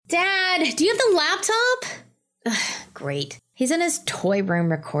Dad, do you have the laptop? Ugh, great. He's in his toy room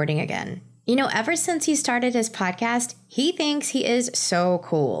recording again. You know, ever since he started his podcast, he thinks he is so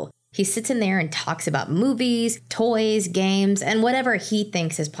cool. He sits in there and talks about movies, toys, games, and whatever he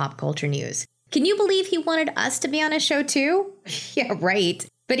thinks is pop culture news. Can you believe he wanted us to be on his show too? Yeah, right.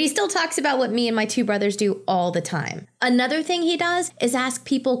 But he still talks about what me and my two brothers do all the time. Another thing he does is ask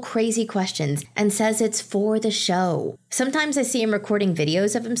people crazy questions and says it's for the show. Sometimes I see him recording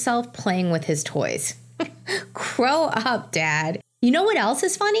videos of himself playing with his toys. Grow up, Dad. You know what else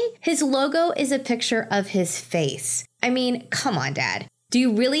is funny? His logo is a picture of his face. I mean, come on, Dad. Do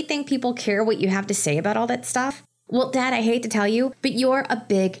you really think people care what you have to say about all that stuff? Well, Dad, I hate to tell you, but you're a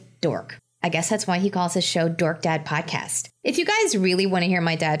big dork. I guess that's why he calls his show Dork Dad Podcast. If you guys really want to hear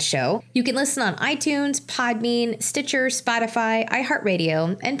my dad's show, you can listen on iTunes, Podbean, Stitcher, Spotify,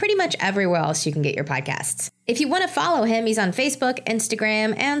 iHeartRadio, and pretty much everywhere else you can get your podcasts. If you want to follow him, he's on Facebook,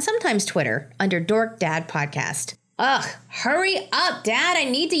 Instagram, and sometimes Twitter under Dork Dad Podcast. Ugh, hurry up, Dad. I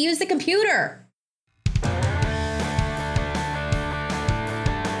need to use the computer.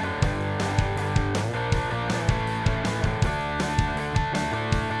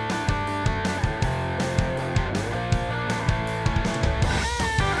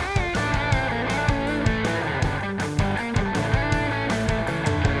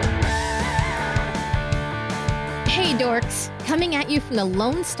 Dorks, coming at you from the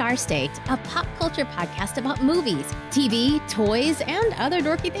Lone Star State, a pop culture podcast about movies, TV, toys, and other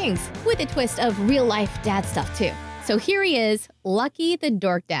dorky things, with a twist of real-life dad stuff, too. So here he is, Lucky the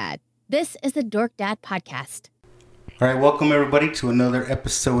Dork Dad. This is the Dork Dad Podcast. All right, welcome everybody to another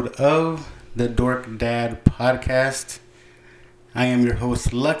episode of the Dork Dad Podcast. I am your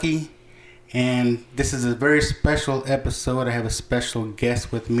host, Lucky, and this is a very special episode. I have a special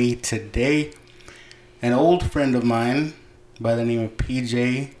guest with me today. An old friend of mine by the name of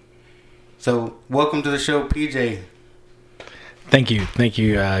PJ. So, welcome to the show, PJ. Thank you.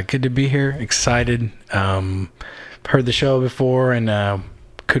 Good to be here. Excited. Heard the show before and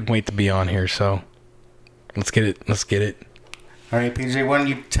couldn't wait to be on here. So, let's get it. All right, PJ. Why don't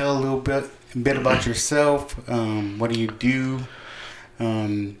you tell a little bit about yourself? What do you do?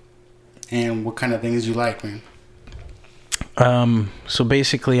 And what kind of things you like, man? So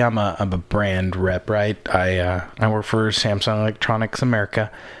basically I'm a brand rep, right? I work for Samsung Electronics America,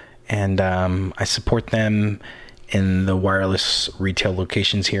 and I support them in the wireless retail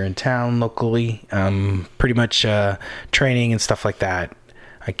locations here in town locally. Pretty much training and stuff like that.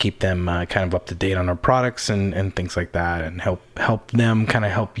 I keep them kind of up to date on our products and things like that, and help them kind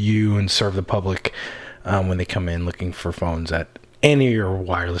of help you and serve the public when they come in looking for phones at any of your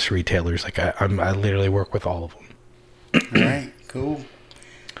wireless retailers. Like I literally work with all of them. All right, cool.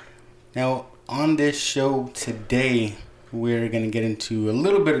 Now, on this show today, we're going to get into a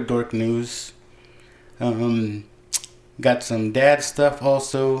little bit of dork news. Got some dad stuff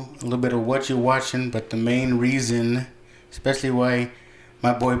also, a little bit of what you're watching, but the main reason, especially why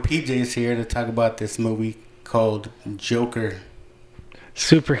my boy PJ is here to talk about this movie called Joker.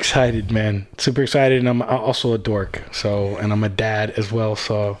 Super excited, man. Super excited, and I'm also a dork, and I'm a dad as well,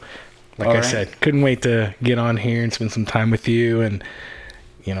 so... Like I said, couldn't wait to get on here and spend some time with you and,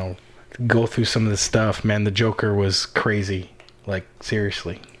 you know, go through some of the stuff. Man, the Joker was crazy. Like,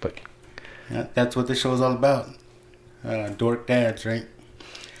 seriously. But yeah, that's what this show is all about. Dork dads, right?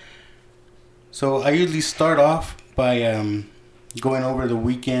 So I usually start off by going over the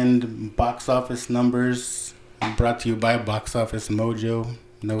weekend box office numbers. Brought to you by Box Office Mojo.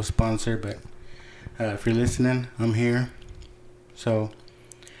 No sponsor, but if you're listening, I'm here. So...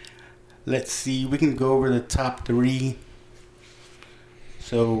 let's see, we can go over the top three.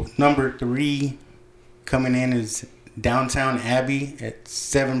 So, number 3 coming in is Downtown Abbey at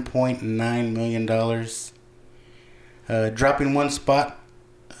 $7.9 million. Dropping one spot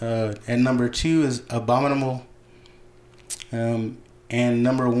at number 2 is Abominable. And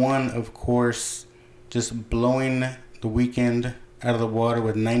number 1, of course, just blowing the weekend out of the water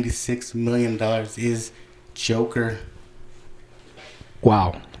with $96 million is Joker.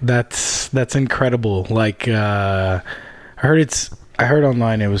 Wow, that's incredible. Like I heard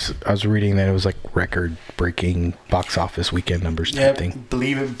online I was reading that it was like record breaking box office weekend numbers type thing. I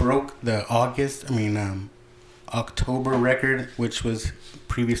believe it broke the October record, which was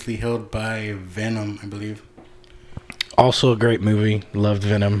previously held by Venom, I believe. Also a great movie. Loved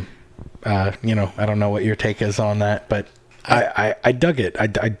Venom. I don't know what your take is on that, but I dug it. I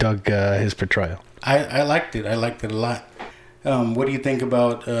dug his portrayal. I liked it. I liked it a lot. What do you think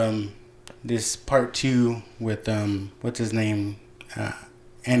about this part 2 with what's his name,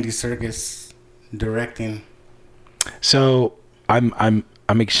 Andy Serkis directing? So I'm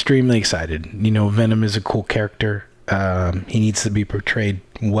I'm extremely excited. You know, Venom is a cool character. He needs to be portrayed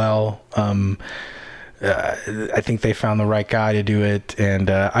well. I think they found the right guy to do it, and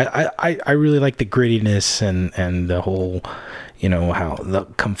I really like the grittiness and the whole, you know, how the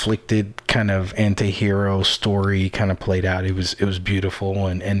conflicted kind of anti-hero story kind of played out. It was beautiful,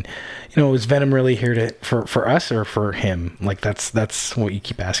 and you know, is Venom really here for us or for him? Like that's what you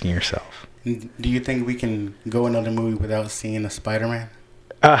keep asking yourself. Do you think we can go another movie without seeing a Spider-Man?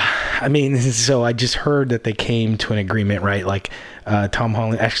 I mean, so I just heard that they came to an agreement, right? Like, Tom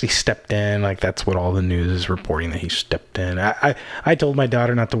Holland actually stepped in. Like, that's what all the news is reporting, that he stepped in. I told my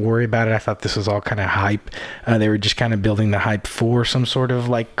daughter not to worry about it. I thought this was all kind of hype. They were just kind of building the hype for some sort of,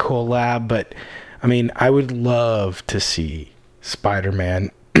 like, collab. But, I mean, I would love to see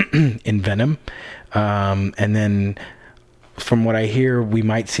Spider-Man in Venom. And then, from what I hear, we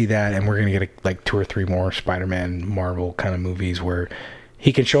might see that, and we're going to get, like, 2 or 3 more Spider-Man Marvel kind of movies where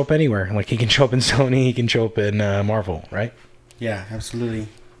he can show up anywhere. Like, he can show up in Sony, he can show up in Marvel, right? Yeah, absolutely.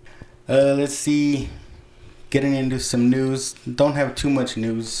 Let's see. Getting into some news. Don't have too much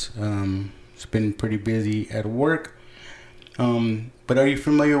news. It's been pretty busy at work. But are you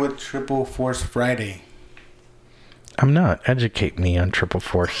familiar with Triple Force Friday? I'm not. Educate me on Triple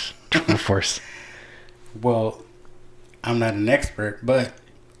Force. Triple Force. Well, I'm not an expert, but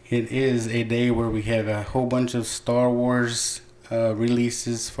it is a day where we have a whole bunch of Star Wars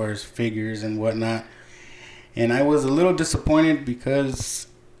releases as far as figures and whatnot. And I was a little disappointed because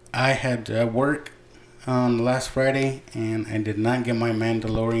I had work on last Friday and I did not get my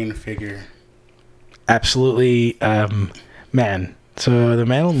Mandalorian figure. Absolutely, man. So the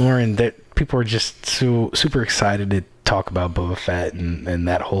Mandalorian, that people are just so super excited to talk about Boba Fett and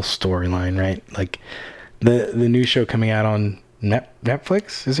that whole storyline, right? Like the new show coming out on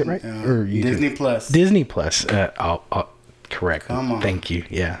Netflix, is it right? Or Disney Plus. Disney Plus. Correct. Come on. Thank you.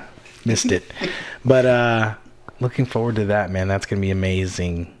 Yeah, missed it. But looking forward to that, man. That's gonna be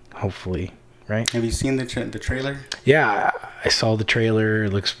amazing. Hopefully, right? Have you seen the trailer? Yeah, I saw the trailer. It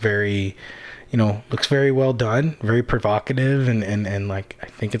looks very, looks very well done, very provocative, and like I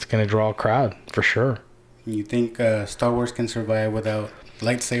think it's gonna draw a crowd for sure. You think Star Wars can survive without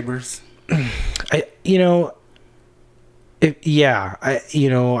lightsabers?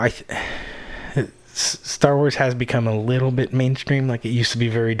 Star Wars has become a little bit mainstream. Like, it used to be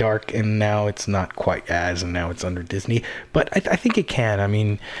very dark, and now it's not quite as, and now it's under Disney. But I think it can. I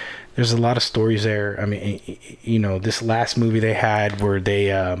mean, there's a lot of stories there. I mean, this last movie they had where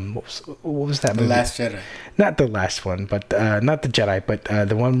they what was that movie? The Last Jedi. Not the last one, but not the Jedi, but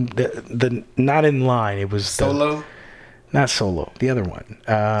the one the not in line. It was Solo. Not Solo, the other one.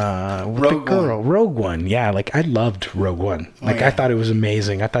 With the girl. Rogue One. Yeah, like, I loved Rogue One. Like, I thought it was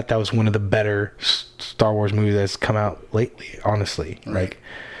amazing. I thought that was one of the better Star Wars movies that's come out lately, honestly. Right. Like,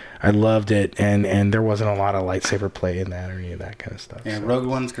 I loved it, and there wasn't a lot of lightsaber play in that or any of that kind of stuff. Yeah, so. Rogue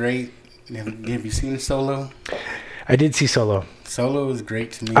One's great. Have you seen Solo? I did see Solo. Solo is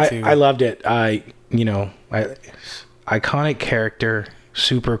great to me, too. I loved it. Iconic character,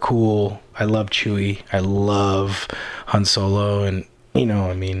 super cool. I love Chewie. I love Han Solo, and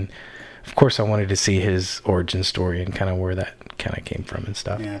of course I wanted to see his origin story and kind of where that kind of came from and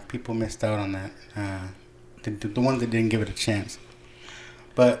stuff. Yeah, people missed out on that. The ones that didn't give it a chance.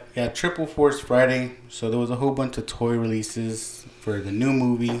 But yeah, Triple Force Friday. So there was a whole bunch of toy releases for the new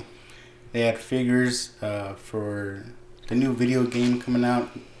movie. They had figures for the new video game coming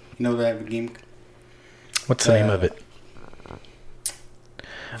out. You know that game? What's the name of it?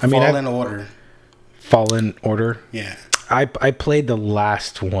 Fallen Order. Fallen Order? Yeah. I played the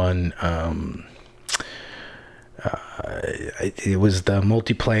last one. It was the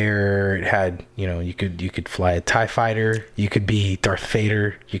multiplayer. It had, you could fly a TIE fighter. You could be Darth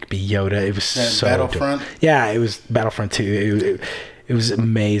Vader. You could be Yoda. It was so Battlefront? dope. Yeah, it was Battlefront 2. It was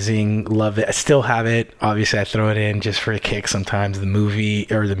amazing. Love it. I still have it. Obviously, I throw it in just for a kick sometimes. The movie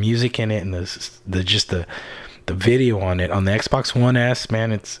or the music in it and the video on it on the Xbox One S,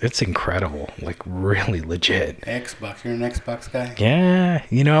 man, it's incredible. Like, really legit. Xbox. You're an Xbox guy? Yeah.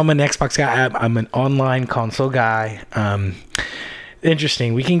 I'm an Xbox guy. I'm an online console guy.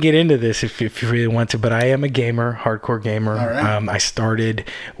 Interesting. We can get into this if you really want to, but I am a gamer, hardcore gamer. All right. I started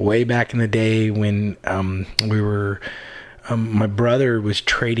way back in the day when we were... my brother was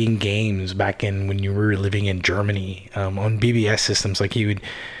trading games back when you were living in Germany on BBS systems. Like,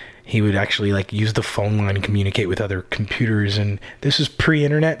 he would actually like use the phone line and communicate with other computers, and this was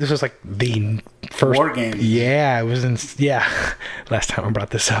pre-internet. This was like the first war game. Yeah, it was last time I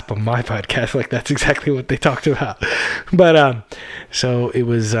brought this up on my podcast, like, that's exactly what they talked about. But so it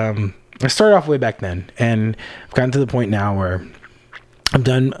was I started off way back then, and I've gotten to the point now where I'm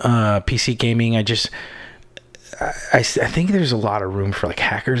done PC gaming. I think there's a lot of room for like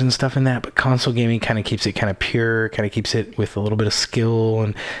hackers and stuff in that, but console gaming kind of keeps it kind of pure, kind of keeps it with a little bit of skill,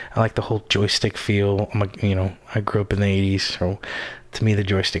 and I like the whole joystick feel. I grew up in the 80s, so to me the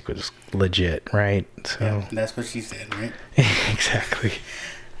joystick was legit, right? So yeah, that's what she said, right? Exactly.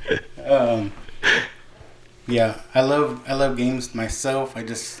 Yeah, I love games myself. I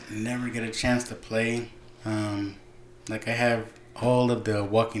just never get a chance to play. Like I have all of the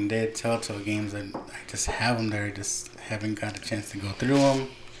Walking Dead Telltale games, and I just have them there. I just haven't got a chance to go through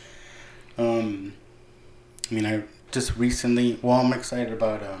them. I just recently. Well, I'm excited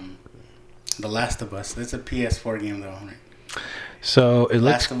about The Last of Us. That's a PS4 game, though, right? So it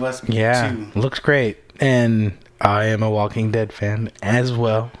looks. Last of Us 2. Looks great, and I am a Walking Dead fan as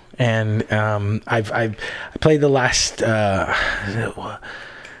well. And I played the last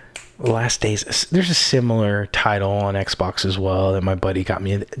days. There's a similar title on Xbox as well that my buddy got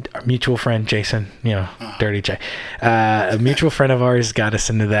me. A mutual friend, Jason, Dirty J. A mutual friend of ours got us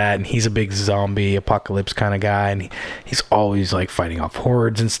into that, and he's a big zombie apocalypse kind of guy, and he's always like fighting off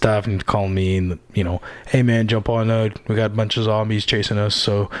hordes and stuff, and calling me, and hey man, jump on, we got a bunch of zombies chasing us.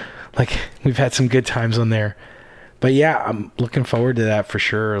 So like we've had some good times on there. But yeah, I'm looking forward to that for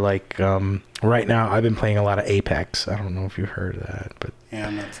sure. Like right now, I've been playing a lot of Apex. I don't know if you've heard of that, but yeah,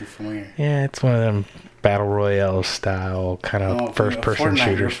 I'm not too familiar. Yeah, it's one of them battle royale style kind of first-person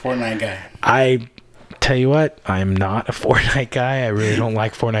shooters. You're a Fortnite guy. I tell you what, I'm not a Fortnite guy. I really don't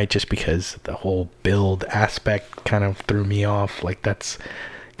like Fortnite just because the whole build aspect kind of threw me off. Like that's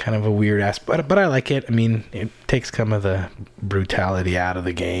kind of a weird aspect, but I like it. I mean, it takes some of the brutality out of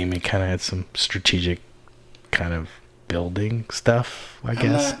the game. It kind of had some strategic kind of building stuff, I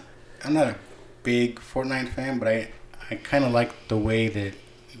guess. I'm not a big Fortnite fan, but I kind of like the way that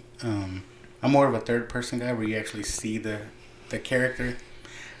I'm more of a third person guy where you actually see the character.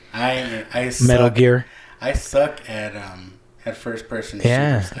 I suck, Metal Gear. I suck at first person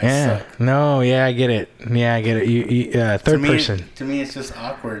shooters. Suck. No, I get it. You third person. To me, it's just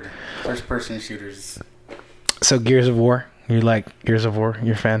awkward. First person shooters. So Gears of War, you like Gears of War?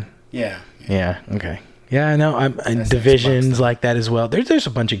 You're a fan? Yeah. Okay. Yeah, I know. I'm Divisions like that as well. There's a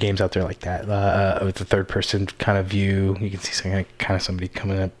bunch of games out there like that with the third person kind of view. You can see somebody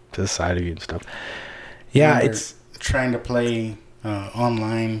coming up to the side of you and stuff. Yeah, it's trying to play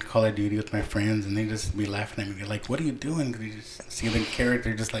online Call of Duty with my friends, and they just be laughing at me. They're like, "What are you doing?" Because you just see the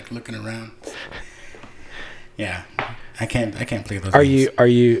character just like looking around. Yeah, I can't play those. Are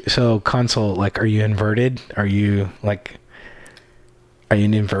you so console? Like, are you inverted? Are you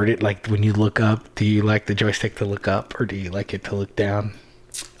inverted? Like when you look up, do you like the joystick to look up, or do you like it to look down?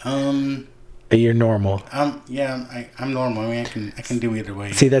 You're normal. Yeah, I'm normal. I mean, I can do either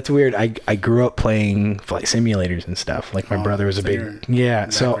way. See, that's weird. I grew up playing flight simulators and stuff. Like my brother was a big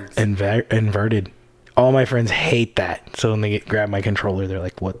So inverted. All my friends hate that. So when they grab my controller, they're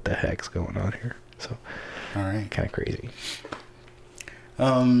like, "What the heck's going on here?" So, all right, kind of crazy.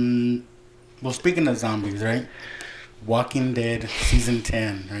 Well, speaking of zombies, right? Walking Dead season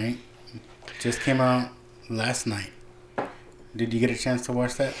 10, right? Just came out last night. Did you get a chance to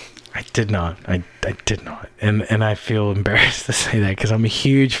watch that? I did not. I did not. And I feel embarrassed to say that because I'm a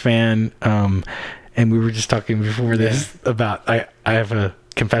huge fan. And we were just talking before this about I have a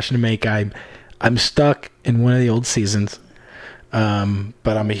confession to make. I'm stuck in one of the old seasons.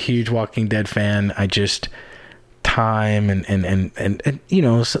 But I'm a huge Walking Dead fan. I just time and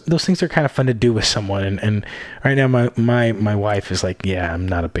so those things are kind of fun to do with someone, and right now my wife is like, yeah, I'm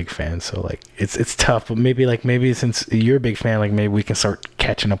not a big fan, so like it's tough, but maybe since you're a big fan, like maybe we can start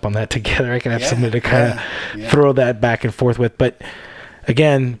catching up on that together. I can have somebody to kind of throw that back and forth with. But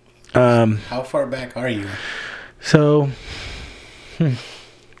again, how far back are you? So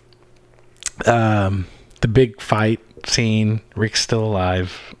the big fight scene, Rick's still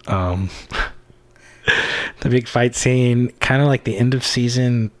alive. The big fight scene, kind of like the end of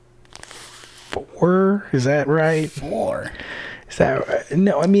season 4. Is that right? 4. Is that right?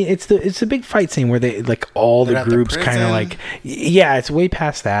 No, I mean it's the big fight scene where they like all the groups kind of like, yeah, it's way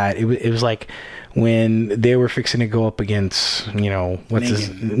past that. It was like when they were fixing to go up against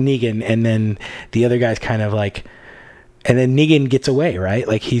Negan, and then the other guys kind of like, and then Negan gets away, right?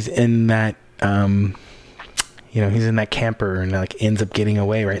 Like he's in that. He's in that camper and like ends up getting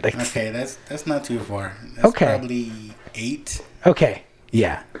away, right? Like, okay, that's not too far. That's probably 8. Okay,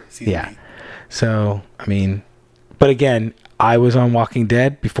 yeah, Season 8. So I mean, but again, I was on Walking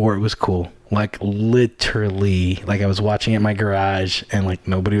Dead before it was cool. Like literally, like I was watching it in my garage, and like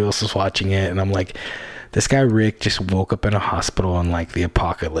nobody else was watching it, and I'm like this guy Rick just woke up in a hospital and like the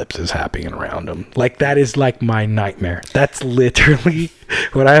apocalypse is happening around him. Like that is like my nightmare. That's literally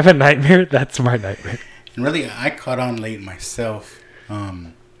when I have a nightmare, that's my nightmare. And really, I caught on late myself.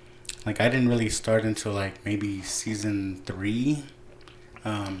 Like I didn't really start until like maybe season 3.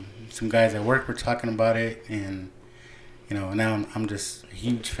 Some guys at work were talking about it, and now I'm just a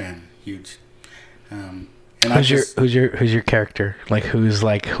huge fan, huge. And who's your character? Like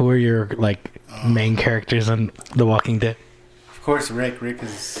who are your like main characters on The Walking Dead? Of course,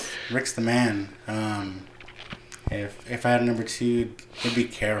 Rick's the man. If I had number 2, it'd be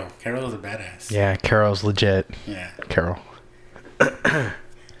Carol. Carol is a badass. Yeah, Carol's legit. Yeah, Carol.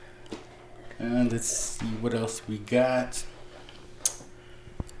 Let's see what else we got.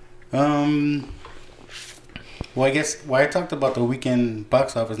 Well, I guess I talked about the weekend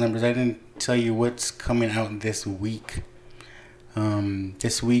box office numbers, I didn't tell you what's coming out this week.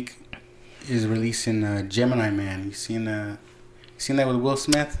 This week is releasing Gemini Man. You seen that with Will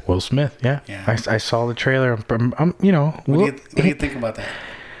Smith? Will Smith, yeah. I saw the trailer. What do you think about that?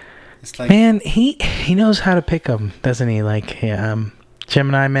 It's like, man, he knows how to pick them, doesn't he? Like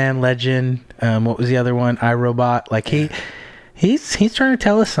Gemini Man, Legend. What was the other one? iRobot. Like he's trying to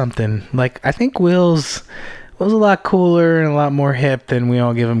tell us something. Like I think Will's a lot cooler and a lot more hip than we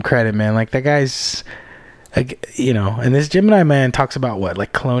all give him credit, man. Like that guy's, like, and this Gemini Man talks about what,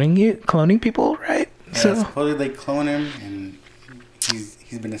 like cloning people, right? Yeah, so supposedly they clone him, and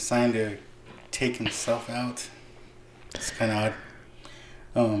he's been assigned to take himself out. It's kind of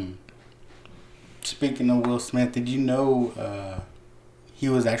odd. Speaking of Will Smith, did you know he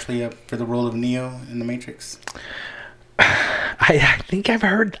was actually up for the role of Neo in The Matrix? I think I've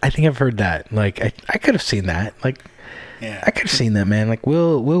heard that. Like I could have seen that. Like yeah, I could have seen that, man. Like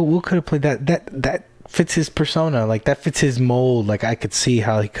Will could have played that. That fits his persona. Like that fits his mold. Like I could see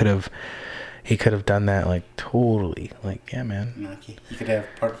how he could have done that. Like totally. Like yeah, man. He could have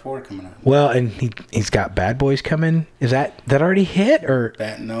part 4 coming out. Well, and he's got Bad Boys coming. Is that already hit or?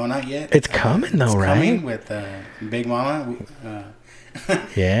 No, not yet. It's coming though, right? Coming with Big Mama.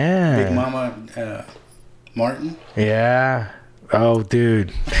 Yeah. Big Mama. Martin. Yeah. Oh,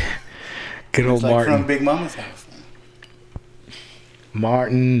 dude. Good old like Martin. From Big Mama's house.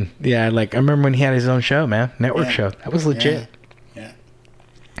 Martin. Yeah, like I remember when he had his own show, man. Network show. That was legit. Yeah.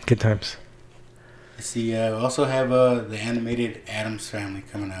 Good times. Let's see. Also have the animated Addams Family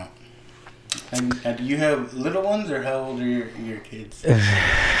coming out. And do you have little ones, or how old are your kids?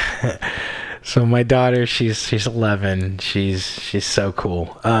 So my daughter, she's 11. She's so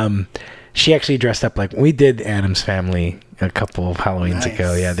cool. She actually dressed up like we did Addams Family a couple of Halloweens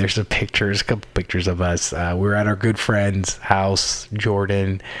ago. Yeah, there's a couple pictures of us. We were at our good friend's house,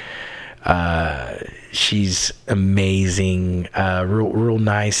 Jordan. She's amazing, real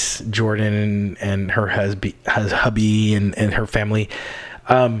nice. Jordan and her hubby and her family.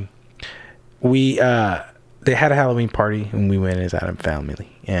 They had a Halloween party and we went as Addams Family,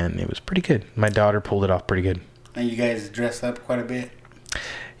 and it was pretty good. My daughter pulled it off pretty good. And you guys dressed up quite a bit.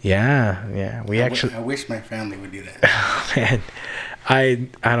 Yeah. I wish my family would do that. Man, I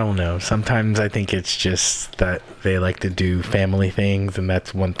don't know. Sometimes I think it's just that they like to do family things, and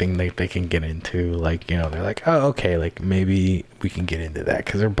that's one thing they can get into. Like, they're like, oh, okay, like maybe we can get into that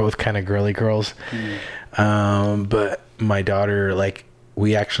because they're both kind of girly girls. But my daughter, like,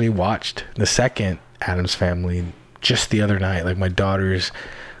 we actually watched the second Addams Family just the other night. Like, my daughter's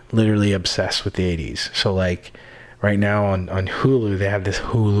literally obsessed with the 80s. So, like, right now on Hulu, they have this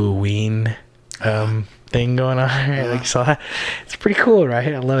Huluween thing going on. Right? Like, so it's pretty cool,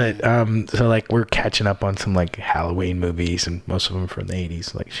 right? I love it. So, like, we're catching up on some, like, Halloween movies, and most of them from the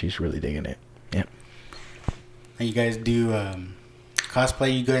 80s. Like, she's really digging it. Yeah. And you guys do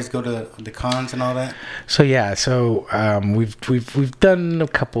cosplay? You guys go to the cons and all that? So, yeah. So, we've done a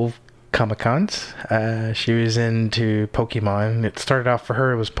couple Comic-Cons. She was into Pokemon. It started off for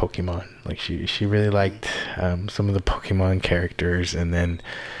her, it was Pokemon. Like she really liked some of the Pokemon characters, and then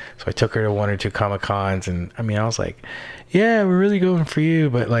so I took her to 1 or 2 Comic-Cons, and I mean I was like, yeah, we're really going for you,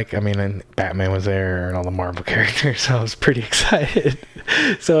 but like I mean, and Batman was there and all the Marvel characters, so I was pretty excited.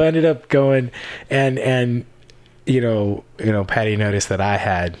 So I ended up going, and Patty noticed that I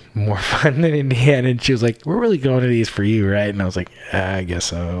had more fun than Indiana, and she was like, we're really going to these for you, right? And I was like, I guess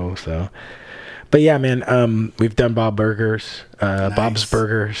so. But yeah, man, we've done Bob's Burgers. We've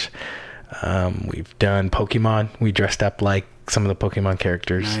done Pokemon. We dressed up like some of the Pokemon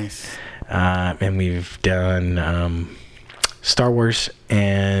characters. Nice. And we've done Star Wars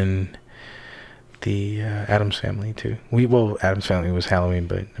and the Addams Family too. Addams Family was Halloween,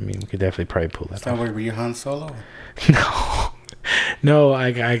 but I mean we could definitely probably pull that off. Star Wars, were you Han Solo? No,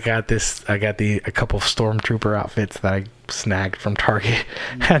 I got this. I got a couple of Stormtrooper outfits that I snagged from Target,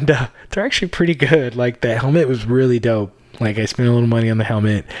 and they're actually pretty good. Like the helmet was really dope. Like I spent a little money on the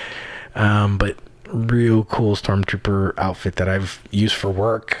helmet, but real cool Stormtrooper outfit that I've used for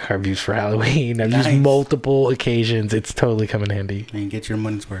work. I've used for Halloween. I've used multiple occasions. It's totally come in handy. And get your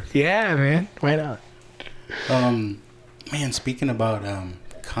money's worth. Yeah, man. Why not? Man, speaking about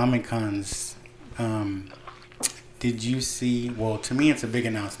Comic Cons, did you see? Well, to me, it's a big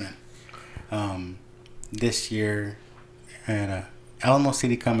announcement. This year at Alamo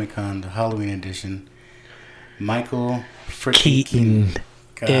City Comic Con, the Halloween edition, Michael Keaton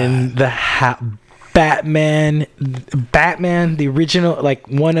in the Batman, the original, like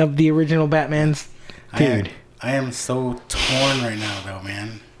one of the original Batmans, dude. I am so torn right now, though,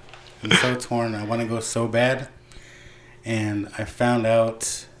 man. I'm so torn. I want to go so bad, and I found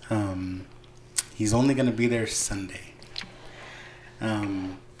out he's only going to be there Sunday,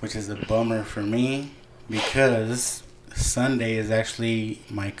 which is a bummer for me because Sunday is actually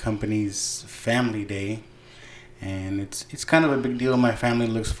my company's family day, and it's kind of a big deal. My family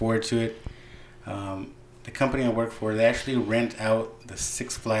looks forward to it. The company I work for, they actually rent out the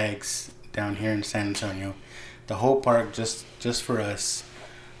Six Flags down here in San Antonio, the whole park just for us.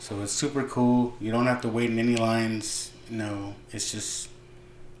 So it's super cool. You don't have to wait in any lines. No, it's just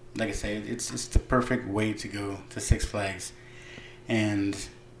like I say, it's the perfect way to go to Six Flags, and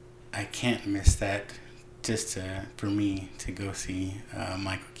I can't miss that. Just for me to go see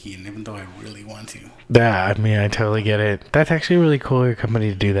Michael Keaton, even though I really want to. Yeah, I mean, I totally get it. That's actually really cool of your company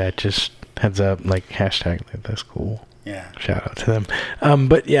to do that. Just heads up, like hashtag, like, that's cool. Yeah. Shout out to them.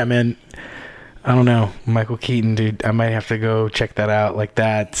 But yeah, man, I don't know. Michael Keaton, dude, I might have to go check that out. Like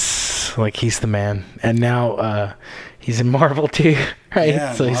that's, like he's the man. And now he's in Marvel too, right?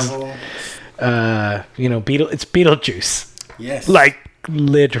 Yeah, so Marvel. It's Beetlejuice. Yes. Like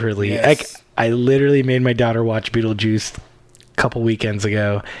literally. Yes. Like I literally made my daughter watch Beetlejuice a couple weekends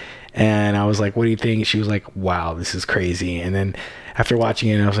ago, and I was like, "What do you think?" She was like, "Wow, this is crazy." And then after watching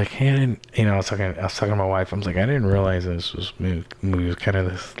it, I was like, "Hey, I didn't." I was talking to my wife. I was like, "I didn't realize this movie was kind of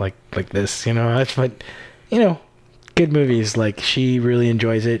this like this." That's what, good movies. Like she really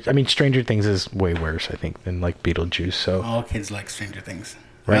enjoys it. I mean, Stranger Things is way worse, I think, than like Beetlejuice. So all kids like Stranger Things.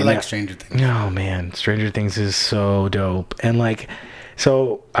 Right I like now. Stranger Things. Oh man, Stranger Things is so dope. And like,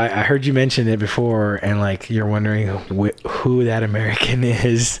 so I heard you mention it before, and like you're wondering who that American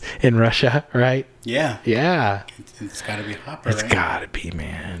is in Russia, right? Yeah. Yeah. It's got to be Hopper, It's right? gotta be,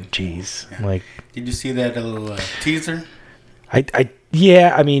 man. Jeez. Yeah. Like, did you see that little teaser?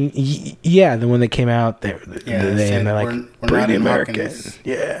 yeah. I mean, yeah, the one that came out there. Yeah, and they're like, we're bring not the in American. Hawkins.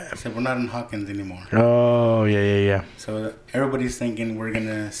 Yeah. I said we're not in Hawkins anymore. Oh yeah. So everybody's thinking we're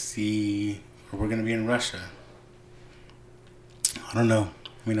gonna be in Russia. I don't know.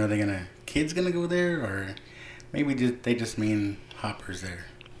 I mean, are kids gonna go there, or maybe they just mean Hopper's there?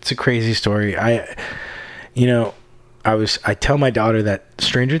 It's a crazy story. I tell my daughter that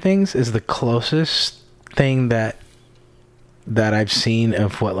Stranger Things is the closest thing that I've seen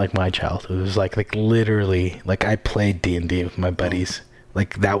of what like my childhood was like literally, like I played D&D with my buddies.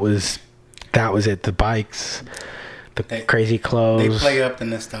 Like that was it. The bikes, crazy clothes. They play up the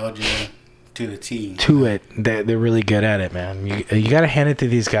nostalgia to the T. To it. They're really good at it, man. You got to hand it to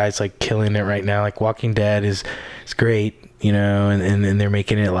these guys, like killing it right now. Like Walking Dead is great, and they're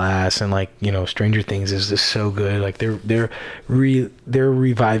making it last. And like, Stranger Things is just so good. Like they're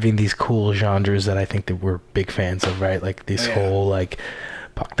reviving these cool genres that I think that we're big fans of, right? Like this whole like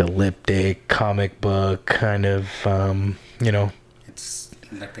apocalyptic comic book kind of, It's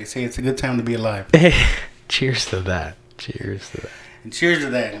like they say, it's a good time to be alive. Cheers to that. And cheers to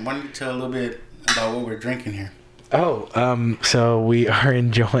that. And why don't you tell a little bit about what we're drinking here? Oh, so we are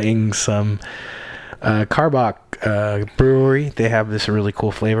enjoying some Karbach brewery. They have this really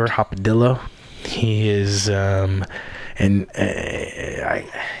cool flavor, Hopadillo. He is, in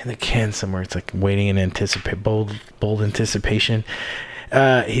the can somewhere, it's like waiting in bold anticipation.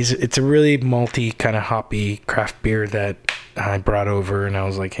 It's a really malty kind of hoppy craft beer that I brought over, and I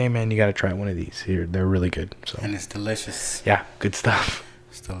was like, hey man, you got to try one of these here. They're really good. So. And it's delicious. Yeah, good stuff.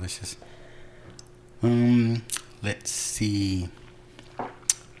 It's delicious. Let's see.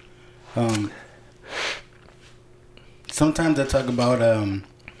 Sometimes I talk about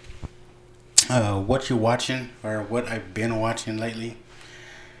what you're watching or what I've been watching lately.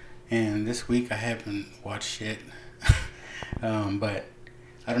 And this week I haven't watched shit. But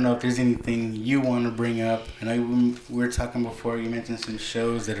I don't know if there's anything you want to bring up. I know we were talking before. You mentioned some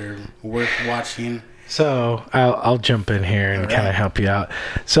shows that are worth watching. So I'll jump in here and kind of help you out.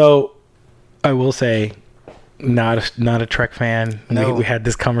 So I will say, not a Trek fan. No. We had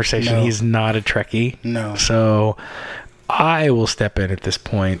this conversation. No. He's not a Trekkie. No. So I will step in at this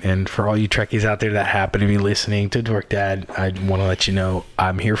point, and for all you Trekkies out there that happen to be listening to Dork Dad, I want to let you know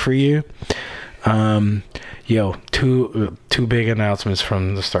I'm here for you. Two big announcements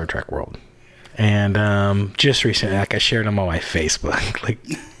from the Star Trek world, and just recently, like I shared them on my Facebook. Like,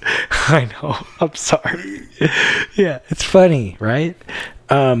 I know, I'm sorry. Yeah, it's funny, right?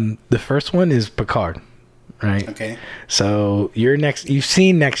 The first one is Picard. Right. Okay. So you've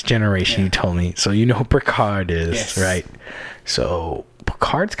seen Next Generation, Yeah. you told me. So you know who Picard is, Yes. right? So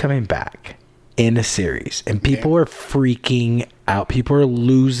Picard's coming back in a series, and people are freaking out. People are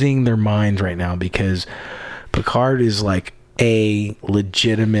losing their minds right now because Picard is like a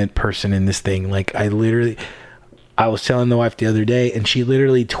legitimate person in this thing. Like I was telling the wife the other day, and she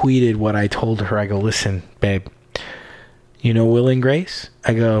literally tweeted what I told her. I go, listen, babe, you know Will and Grace?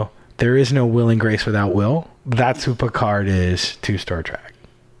 I go, there is no Will and Grace without Will. That's who Picard is to Star Trek.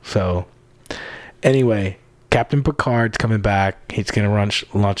 So, anyway, Captain Picard's coming back. He's going to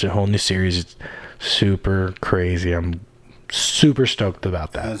launch a whole new series. It's super crazy. I'm super stoked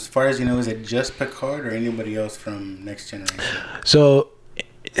about that. As far as you know, is it just Picard or anybody else from Next Generation? So,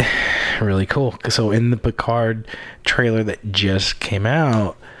 really cool. So, in the Picard trailer that just came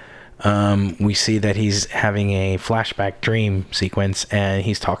out, we see that he's having a flashback dream sequence, and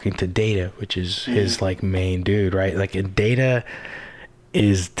he's talking to Data, which is his like main dude, right? Like, and Data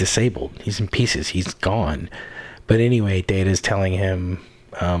is disabled. He's in pieces. He's gone. But anyway, Data's telling him,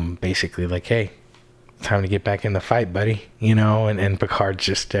 basically like, hey, time to get back in the fight, buddy. You know, and Picard's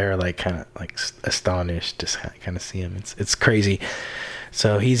just there, like, kind of like astonished to kind of see him. It's crazy.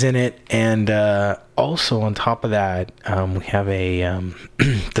 So he's in it, and also on top of that, we have a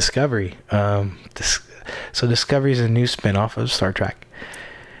Discovery. So Discovery is a new spinoff of Star Trek.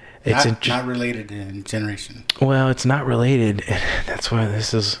 It's not related to Generation. Well, it's not related. That's why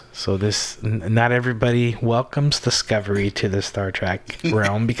this is. So not everybody welcomes Discovery to the Star Trek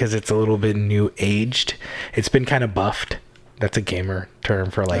realm because it's a little bit new aged. It's been kind of buffed. That's a gamer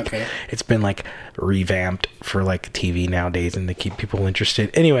term for like, okay. It's been like revamped for like TV nowadays and to keep people interested.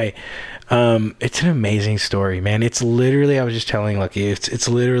 Anyway, it's an amazing story, man. It's literally, I was just telling Lucky, it's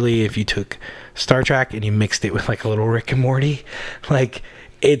literally if you took Star Trek and you mixed it with like a little Rick and Morty, like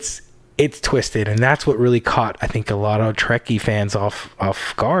it's twisted. And that's what really caught, I think, a lot of Trekkie fans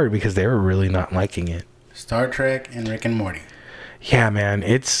off guard because they were really not liking it. Star Trek and Rick and Morty. Yeah, man,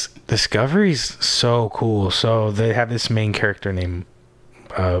 Discovery's so cool. So they have this main character named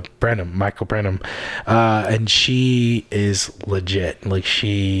Michael Brennan, and she is legit. Like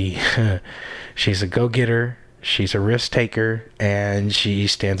she's a go-getter. She's a risk taker, and she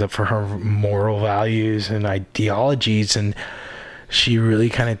stands up for her moral values and ideologies, and she really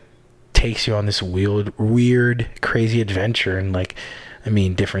kind of takes you on this weird, crazy adventure. And like, I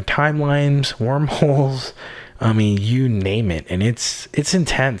mean, different timelines, wormholes. I mean, you name it, and it's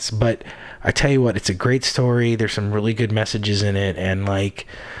intense, but I tell you what, it's a great story. There's some really good messages in it, and like,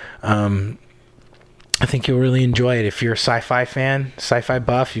 I think you'll really enjoy it. If you're a sci-fi fan, sci-fi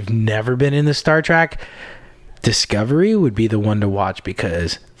buff, you've never been into Star Trek, Discovery would be the one to watch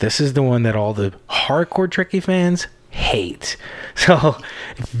because this is the one that all the hardcore Trekkie fans hate. So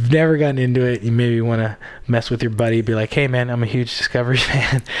if you've never gotten into it, you maybe want to mess with your buddy, be like, hey man, I'm a huge Discovery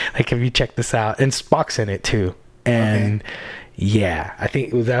fan, like, have you checked this out? And Spock's in it too. And yeah, I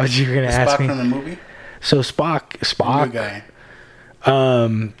think, was that what you were gonna ask me? Spock from the movie? So Spock New guy.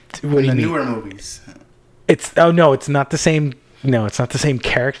 What do you mean? Newer movies. It's not the same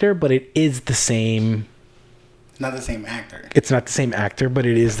character, but it is the same. Not the same actor. It's not the same actor, but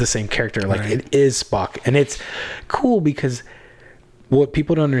it is the same character. Like, right. It is Spock. And it's cool because what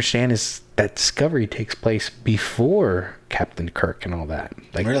people don't understand is that Discovery takes place before Captain Kirk and all that.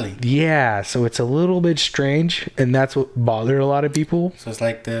 Like, really? Yeah. So it's a little bit strange, and that's what bothered a lot of people. So it's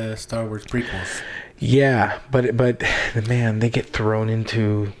like the Star Wars prequels. Yeah. But man, they get thrown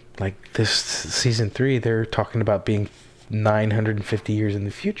into, like, this season 3, they're talking about being 950 years in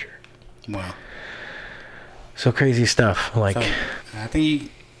the future. Wow. So crazy stuff. Like, so, I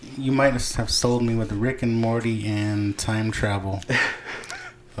think you might have sold me with Rick and Morty and time travel.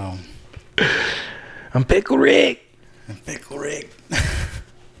 So, I'm Pickle Rick. Pickle Rick.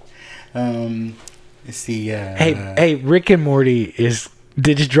 Let's see. Hey, Rick and Morty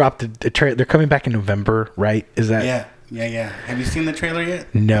they just dropped the trailer. They're coming back in November, right? Is that? Yeah. Have you seen the trailer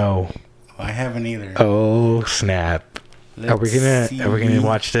yet? No. Oh, I haven't either. Oh snap! Are we gonna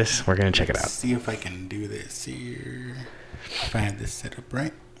watch this? We're gonna check it out. See if I can do this here. If I have this set up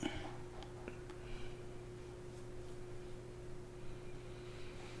right.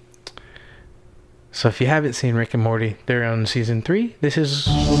 So if you haven't seen Rick and Morty, they're on season 3. This is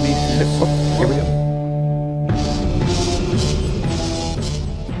will be here we go.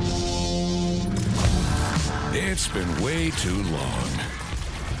 It's been way too long.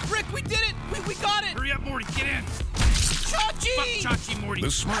 Rick, we did it! We got it! Hurry up, Morty, get in! Chachi! Fuck Chachi, Morty. The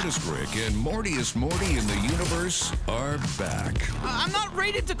smartest Rick and Mortiest Morty in the universe are back. I'm not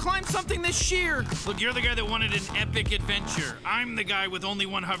rated to climb something this sheer. Look, you're the guy that wanted an epic adventure. I'm the guy with only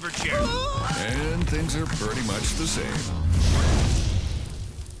one hover chair. And things are pretty much the same.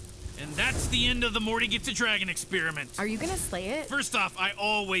 And that's the end of the Morty Gets a Dragon experiment. Are you gonna slay it? First off, I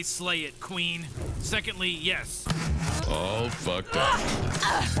always slay it, Queen. Secondly, yes. All fucked up.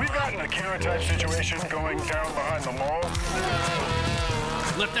 We got an Akira type situation going down behind the mall.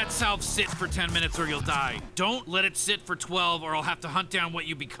 Let that salve sit for 10 minutes or you'll die. Don't let it sit for 12 or I'll have to hunt down what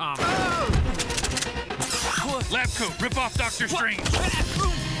you become. Lab coat, rip off Doctor Strange.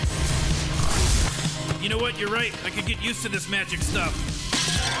 You know what? You're right. I could get used to this magic stuff.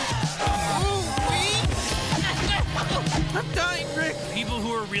 I'm dying, Rick. People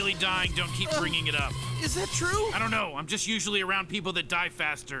who are really dying don't keep bringing it up. Is that true? I don't know. I'm just usually around people that die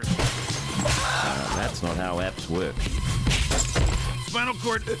faster. That's not how apps work. Spinal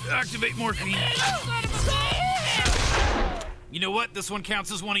cord, activate morphine. You know what? This one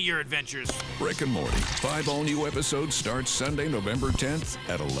counts as one of your adventures. Rick and Morty. 5 all-new episodes start Sunday, November 10th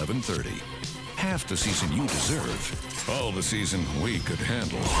at 11:30. Half the season you deserve. All the season we could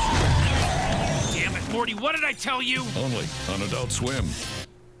handle. Damn it, Morty, what did I tell you? Only on Adult Swim.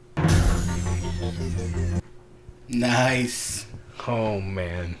 Nice. Oh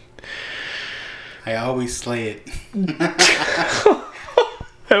man. I always slay it.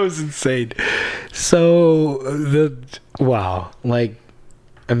 That was insane. So wow, like,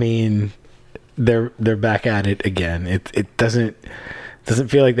 I mean, they're back at it again. It doesn't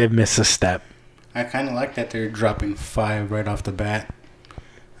feel like they've missed a step. I kind of like that they're dropping 5 right off the bat,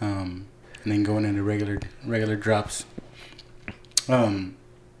 and then going into regular drops. On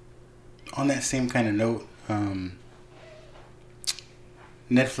that same kind of note,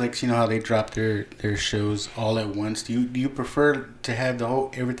 Netflix, you know how they drop their shows all at once. Do you prefer to have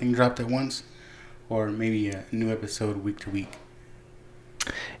everything dropped at once, or maybe a new episode week to week?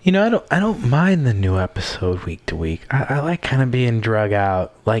 You know, I don't mind the new episode week to week. I like kind of being drug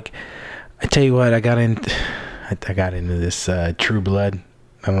out. Like, I tell you what, I got into this True Blood.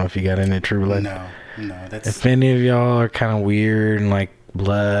 I don't know if you got into True Blood. No, that's. If any of y'all are kind of weird and like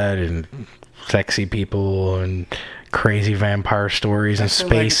blood and sexy people and crazy vampire stories and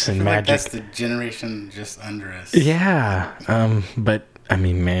space and magic. That's the generation just under us. Yeah. But I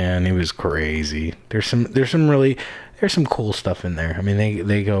mean, man, it was crazy. There's some cool stuff in there. I mean,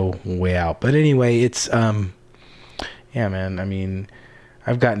 they go way out. But anyway, it's yeah, man. I mean,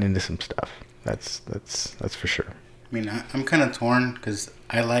 I've gotten into some stuff. That's for sure. I mean, I'm kind of torn because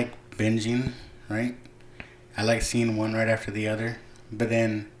I like binging, right? I like seeing one right after the other. But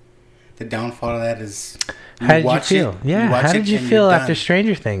then the downfall of that is... How did you feel? Yeah, how did you feel after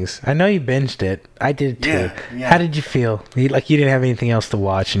Stranger Things? I know you binged it. I did too. Yeah. How did you feel? You didn't have anything else to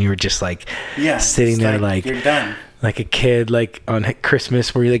watch and you were just like sitting there like you're done. Like a kid like on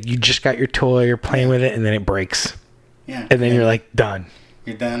Christmas where you just got your toy, you're playing with it and then it breaks. Yeah. And then you're like done.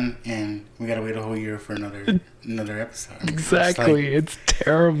 You're done and we got to wait a whole year for another episode. Exactly. It's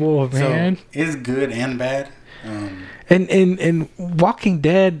terrible, man. So it's good and bad. And Walking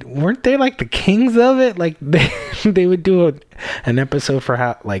Dead, weren't they like the kings of it? Like they would do an episode for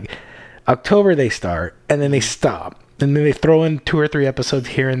October they start and then they stop. And then they throw in 2 or 3 episodes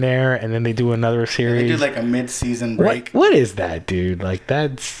here and there and then they do another series. They do like a mid-season break. What is that, dude? Like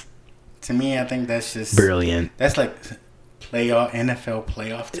that's... To me, I think that's just... Brilliant. That's like NFL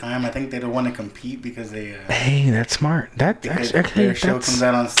playoff time. I think they don't want to compete because they... hey, that's smart. Their show comes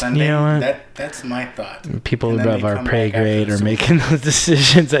out on Sunday. You know what? That's my thought. People above our pay grade are making those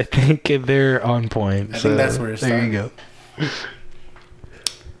decisions. I think they're on point. I think that's where it's there you go.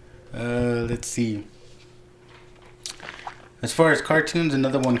 Let's see. As far as cartoons,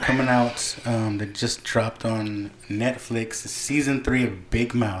 another one coming out that just dropped on Netflix is season 3 of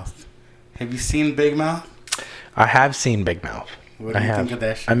Big Mouth. Have you seen Big Mouth? I have seen Big Mouth. What do you think of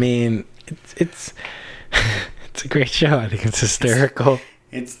that show? I mean, it's a great show. I think it's hysterical.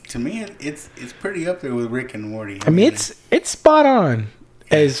 To me, it's pretty up there with Rick and Morty. I mean, it's spot on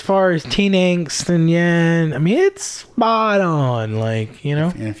as far as teen angst and yen. I mean, it's spot on. Like, you know.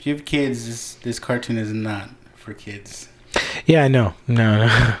 And if you have kids, this cartoon is not for kids. Yeah, no.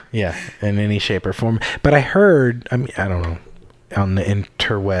 Yeah, in any shape or form. But I heard, I mean, I don't know, on the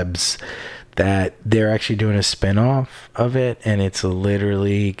interwebs that they're actually doing a spin-off of it, and it's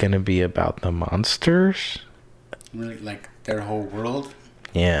literally going to be about the monsters. Really, like their whole world.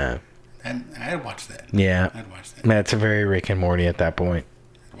 Yeah. I'd watch that. Yeah. I'd watch that. That's a very Rick and Morty at that point.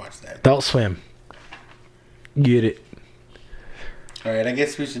 I'd watch that. Adult Swim. Get it. All right, I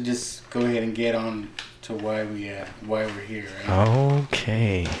guess we should just go ahead and get on to why we're here. Right?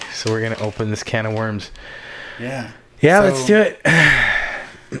 Okay. So we're going to open this can of worms. Yeah. Yeah, So- let's do it.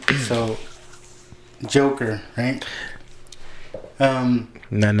 So, Joker, right? No.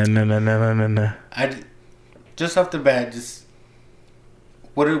 Just off the bat,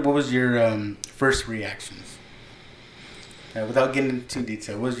 what was your first reactions? Without getting into too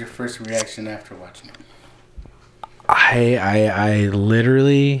detail, what was your first reaction after watching it? I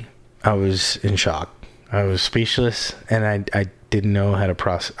literally, I was in shock. I was speechless, and I didn't know how to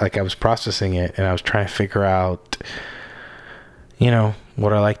process. Like, I was processing it, and I was trying to figure out,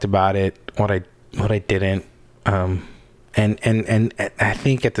 what I liked about it, what I didn't, and I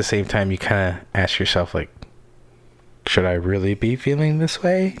think at the same time you kind of ask yourself, like, should I really be feeling this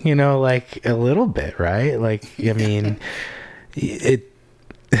way? Like a little bit, right? Like, I mean, you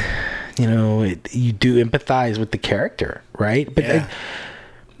do empathize with the character, right? But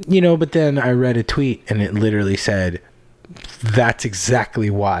Yeah. but then I read a tweet and it literally said, that's exactly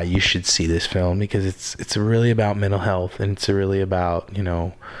why you should see this film, because it's really about mental health, and it's really about,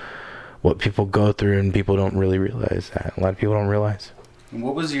 what people go through, and people don't really realize that. A lot of people don't realize. And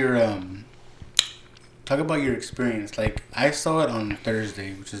what was your talk about your experience? Like, I saw it on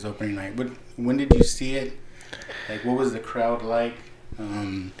Thursday, which is opening night. When did you see it? Like, what was the crowd like?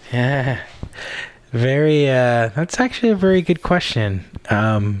 Yeah, very. That's actually a very good question.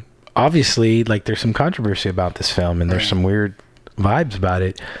 Obviously, like, there's some controversy about this film, and there's some weird vibes about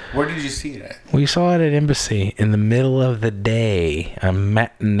it. Where did you see it at? We saw it at Embassy in the middle of the day, a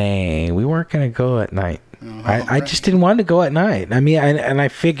matinee. We weren't gonna go at night. I just didn't want to go at night. I mean, I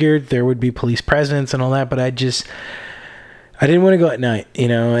figured there would be police presence and all that, but I didn't want to go at night,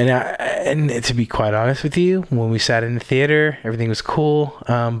 and to be quite honest with you, when we sat in the theater, everything was cool.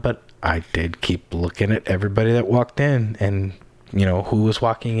 But I did keep looking at everybody that walked in, and, who was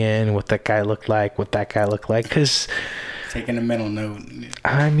walking in, what that guy looked like, because Taking a mental note.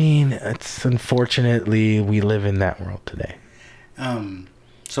 I mean, it's unfortunately, we live in that world today.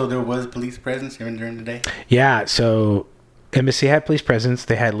 So there was police presence even during the day? Yeah, so Embassy had police presence.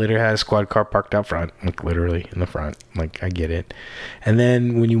 They literally had a squad car parked out front, like literally in the front. Like, I get it. And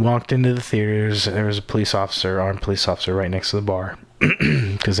then when you walked into the theaters, there was a armed police officer right next to the bar,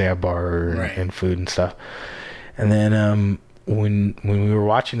 because they have bar and food and stuff. And then when we were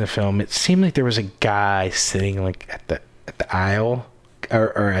watching the film, it seemed like there was a guy sitting like at the aisle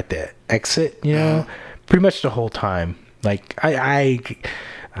or at the exit, pretty much the whole time. Like,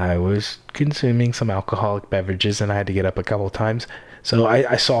 I was consuming some alcoholic beverages, and I had to get up a couple of times, so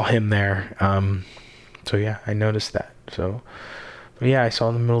I saw him there. So yeah, I noticed that. So, but yeah, I saw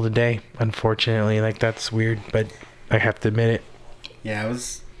in the middle of the day. Unfortunately, like, that's weird, but I have to admit it. Yeah, I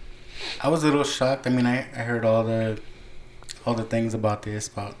was a little shocked. I mean, I heard all the things about this,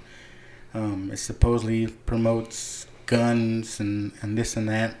 about it supposedly promotes guns and this and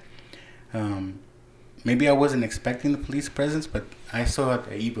that. Maybe I wasn't expecting the police presence, but I saw at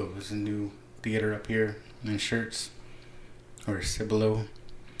the Evo's, a new theater up here in Shirts, or Cibolo,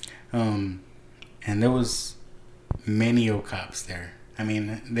 and there was many cops there. I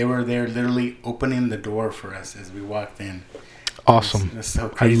mean, they were there literally opening the door for us as we walked in. Awesome. It was so I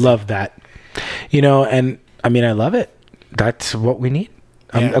crazy. love that. And I mean, I love it. That's what we need.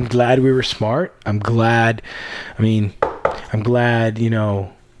 I'm glad we were smart. I'm glad,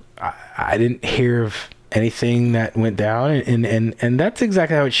 I didn't hear of anything that went down, and that's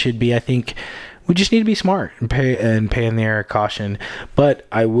exactly how it should be. I think we just need to be smart and pay in the air caution. But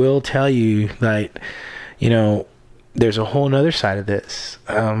I will tell you that, there's a whole nother side of this.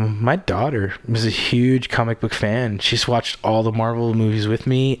 My daughter was a huge comic book fan. She's watched all the Marvel movies with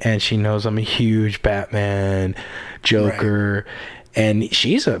me, and she knows I'm a huge Batman, Joker, and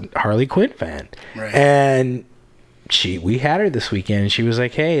she's a Harley Quinn fan. Right. And we had her this weekend, and she was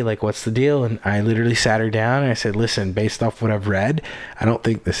like, hey, like, what's the deal? And I literally sat her down and I said, listen, based off what I've read, I don't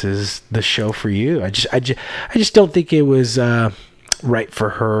think this is the show for you. I just don't think it was right for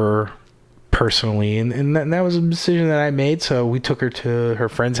her personally, and that was a decision that I made. So we took her to her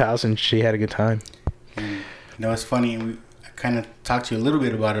friend's house, and she had a good time. It's funny, I kind of talked to you a little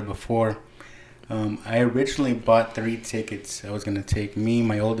bit about it before. I originally bought 3 tickets. I was going to take me,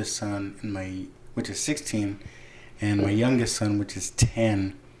 my oldest son, which is 16, and my youngest son, which is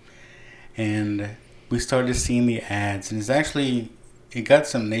 10. And we started seeing the ads, and it's actually it got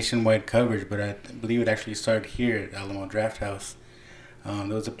some nationwide coverage, but I believe it actually started here at Alamo Drafthouse.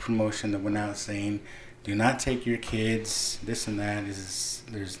 There was a promotion that went out saying, "Do not take your kids. This and that.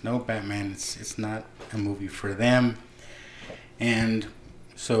 There's no Batman. It's not a movie for them." And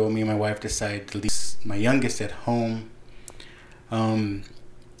so me and my wife decided to leave my youngest at home.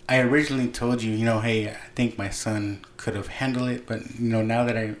 I originally told you, hey, I think my son could have handled it, but now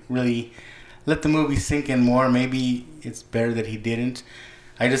that I really let the movie sink in more, maybe it's better that he didn't.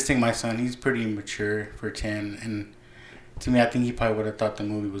 I just think my son, he's pretty mature for 10, and to me, I think he probably would have thought the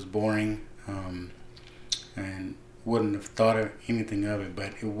movie was boring, and wouldn't have thought of anything of it.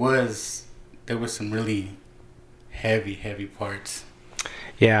 But there was some really heavy parts.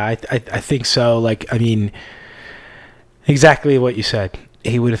 Yeah, I think so. Exactly what you said.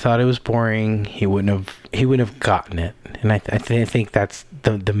 He would have thought it was boring. He wouldn't have gotten it. And I think that's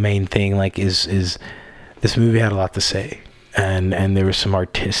the main thing. Is this movie had a lot to say, and there was some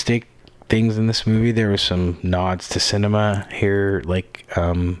artistic things in this movie. There were some nods to cinema here.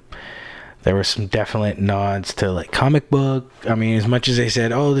 There were some definite nods to comic book. I mean, as much as they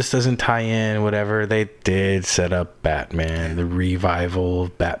said, "Oh, this doesn't tie in," whatever, they did set up Batman, the revival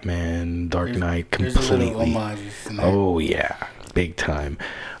of Batman, Dark Knight, completely. There's a little homages in there. Oh yeah, big time.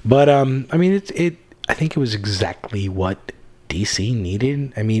 But I mean, I think it was exactly what DC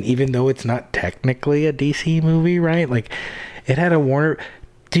needed. I mean, even though it's not technically a DC movie, right? It had a Warner.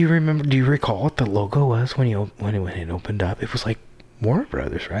 Do you recall what the logo was when it opened up? It was Warner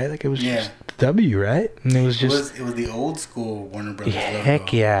Brothers, right? It was just W, right? And it was just... It was the old school Warner Brothers logo.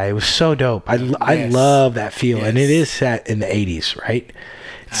 Heck yeah, it was so dope. I love that feel. Yes. And it is set in the 80s, right?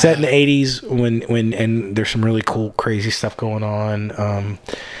 It's set in the 80s when there's some really cool, crazy stuff going on. And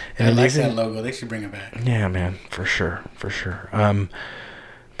I like that logo. They should bring it back. Yeah, man, for sure.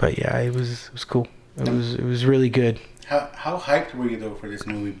 But yeah, it was cool. It was really good. How hyped were you though for this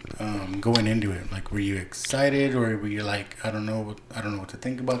movie going into it? Were you excited, or were you I don't know what to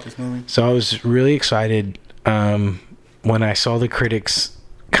think about this movie? So I was really excited when I saw the critics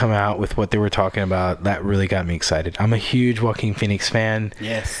come out with what they were talking about. That really got me excited. I'm a huge Joaquin Phoenix fan.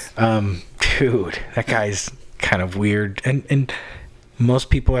 Yes. Dude, that guy's kind of weird, and most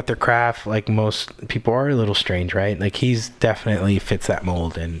people at their craft, most people, are a little strange, right? He's definitely fits that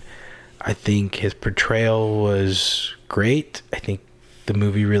mold, and I think his portrayal was great. I think the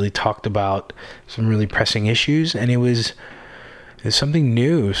movie really talked about some really pressing issues, and it was something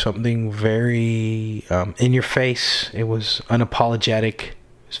new, something very in your face. It was unapologetic. It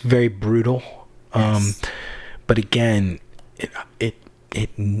was very brutal. Yes. But again,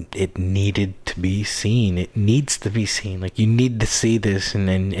 it needed to be seen. It needs to be seen. You need to see this,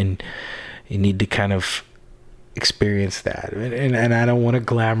 and you need to kind of experience that, and I don't want to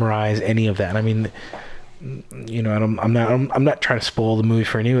glamorize any of that. I mean, I'm not trying to spoil the movie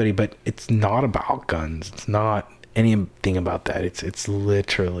for anybody, but it's not about guns. It's not anything about that. It's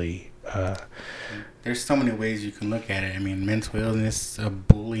literally. There's so many ways you can look at it. I mean, mental illness,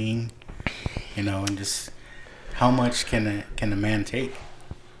 bullying, and just how much can a man take?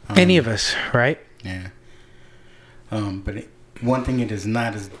 Any of us, right? Yeah. But one thing it is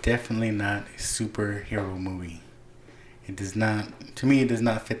not is definitely not a superhero movie. It does not, to me, it does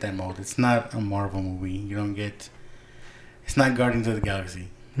not fit that mold. It's not a Marvel movie. It's not Guardians of the Galaxy.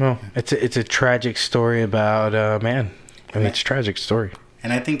 No, it's a tragic story about a man. It's a tragic story.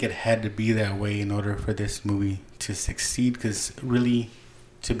 And I think it had to be that way in order for this movie to succeed, because really,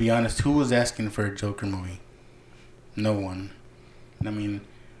 to be honest, who was asking for a Joker movie? No one. I mean,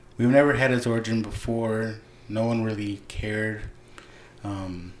 we've never had his origin before. No one really cared.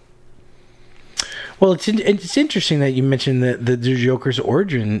 Well, it's interesting that you mentioned that the Joker's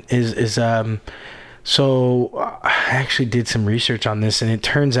origin is so I actually did some research on this, and it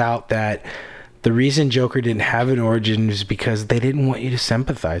turns out that the reason Joker didn't have an origin is because they didn't want you to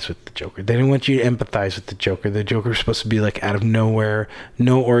sympathize with the Joker. They didn't want you to empathize with the Joker. The Joker was supposed to be out of nowhere,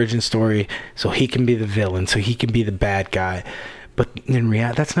 no origin story, so he can be the villain, so he can be the bad guy. But in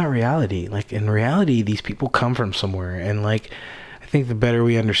reality, that's not reality. In reality, these people come from somewhere, and I think the better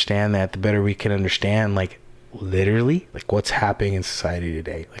we understand that, the better we can understand literally what's happening in society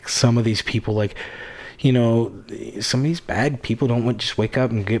today. Some of these people, some of these bad people don't just wake up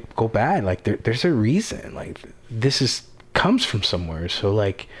and go bad. There's a reason. This comes from somewhere. So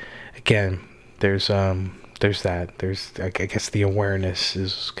again, there's that. There's I guess the awareness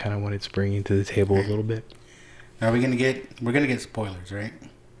is kind of what it's bringing to the table a little bit. Now we're gonna get spoilers, right?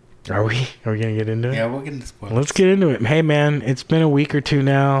 Are we gonna get into it? Yeah, we'll get into spoilers. Let's get into it. Hey man, it's been a week or two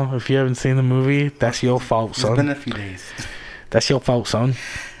now. If you haven't seen the movie, that's your fault, son. It's been a few days. That's your fault, son.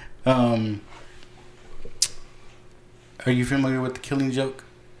 Are you familiar with The Killing Joke?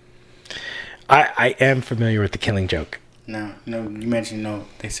 I am familiar with The Killing Joke. No, you mentioned,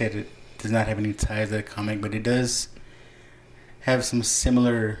 they said it does not have any ties to the comic, but it does have some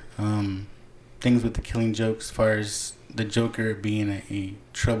similar things with The Killing Joke as far as the Joker being a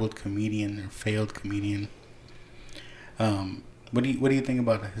troubled comedian or failed comedian. What do you think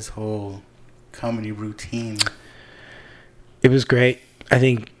about his whole comedy routine? It was great. I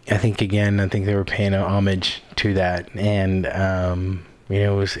think they were paying homage to that, and it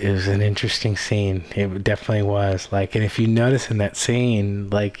was an interesting scene. It definitely was. Like, and if you notice in that scene,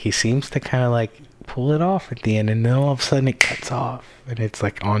 like, he seems to kind of like pull it off at the end, and then all of a sudden it cuts off, and it's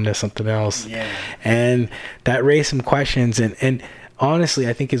like on to something else. Yeah. And that raised some questions, and honestly,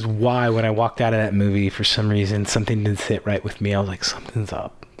 I think is why when I walked out of that movie, for some reason, something didn't sit right with me. I was like, something's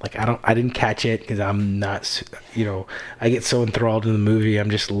up. Like, I didn't catch it because I'm not, I get so enthralled in the movie.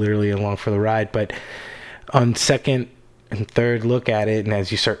 I'm just literally along for the ride. But on second and third look at it, and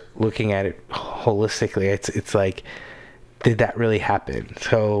as you start looking at it holistically, it's like, did that really happen?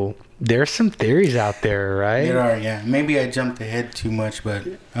 So there's some theories out there, right? There are, yeah. Maybe I jumped ahead too much, but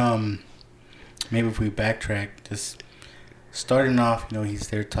maybe if we backtrack, just starting off, he's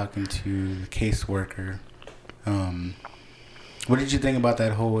there talking to the caseworker. What did you think about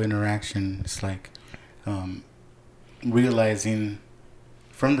that whole interaction? It's like realizing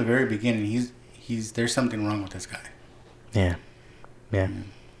from the very beginning he's there's something wrong with this guy. Yeah.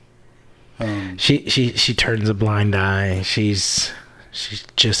 She turns a blind eye. She's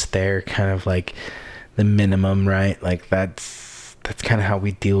just there, kind of like the minimum, right? Like that's kind of how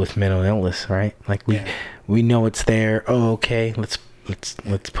we deal with mental illness, right? Like we know it's there. Oh, okay. Let's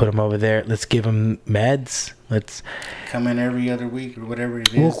put him over there. Let's give him meds. Let's come in every other week or whatever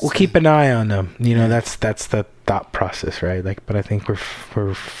it is. We'll keep an eye on them. That's the thought process, right? Like, but I think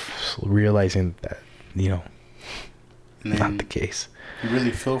we're realizing that not the case. You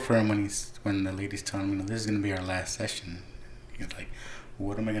really feel for him when the lady's telling him, this is gonna be our last session. He's like,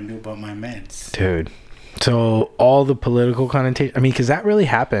 what am I gonna do about my meds, dude? So all the political connotation. I mean, because that really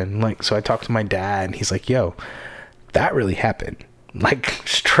happened. Like, so I talked to my dad, and he's like, "Yo, that really happened." Like,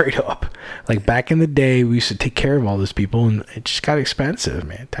 straight up. Like, back in the day, we used to take care of all those people, and it just got expensive,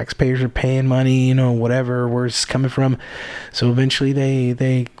 man. Taxpayers are paying money, whatever, where it's coming from. So eventually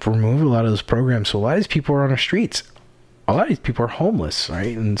they removed a lot of those programs. So a lot of these people are on the streets. A lot of these people are homeless,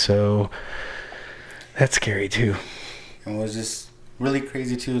 right? And so that's scary too. And what's just really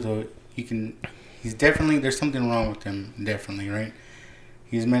crazy too, though, he's definitely, there's something wrong with him, definitely, right?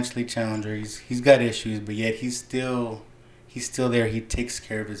 He's mentally challenged, or he's got issues, but yet he's still there. He takes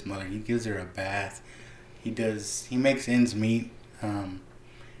care of his mother. He gives her a bath. He makes ends meet.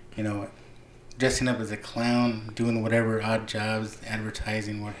 Dressing up as a clown, doing whatever odd jobs,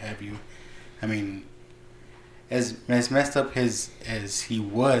 advertising, what have you. I mean, as messed up as he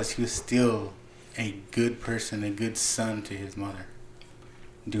was still a good person, a good son to his mother,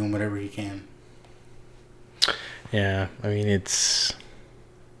 doing whatever he can. Yeah, I mean, it's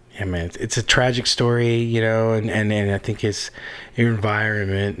a tragic story, and I think your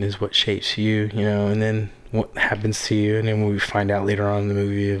environment is what shapes you, and then what happens to you, and then we find out later on in the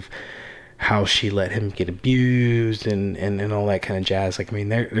movie of how she let him get abused and all that kind of jazz. Like, I mean,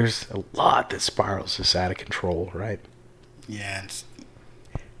 there's a lot that spirals this out of control, right? Yeah.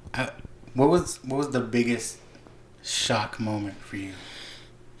 What was the biggest shock moment for you?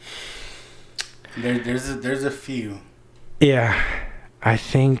 There's a few. Yeah, I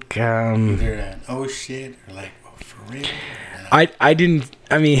think either an oh shit or like, oh, for real. I didn't.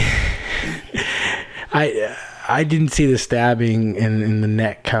 I mean, I didn't see the stabbing in the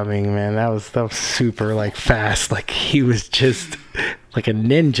neck coming, man. That was super like fast. Like, he was just like a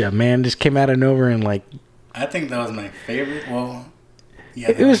ninja, man. Just came out of nowhere and like. I think that was my favorite. Well,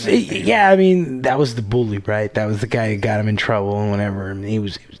 yeah, it was. Yeah, I mean, that was the bully, right? That was the guy who got him in trouble and whatever. I mean, he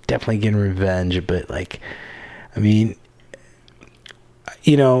was definitely getting revenge, but like, I mean,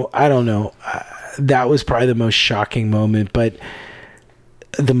 I don't know. That was probably the most shocking moment, but.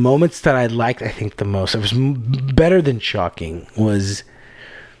 The moments that I liked, I think the most, it was better than shocking, was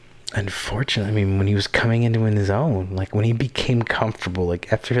unfortunately, I mean, when he was coming into his own, like when he became comfortable,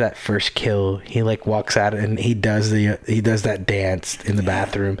 like after that first kill, he like walks out and he does that dance in the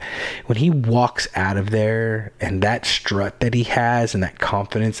bathroom. When he walks out of there and that strut that he has and that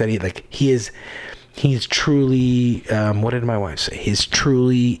confidence that he's truly, what did my wife say? He's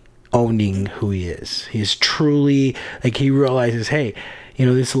truly owning who he is. He's truly, like, he realizes, hey,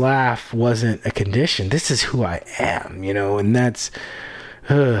 this laugh wasn't a condition. This is who I am, and that's,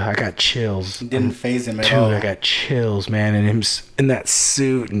 I got chills. It didn't phase him at Dude, all. I got chills, man. And him in that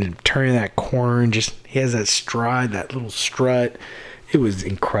suit and turning that corner, and just he has that stride, that little strut. It was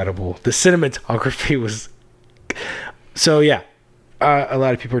incredible. The cinematography was so. Yeah, a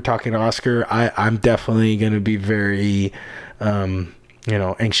lot of people are talking Oscar. I'm definitely going to be very,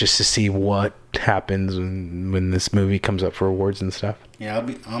 anxious to see what happens when this movie comes up for awards and stuff. Yeah,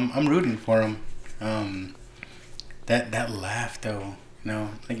 I'm rooting for him. That laugh though,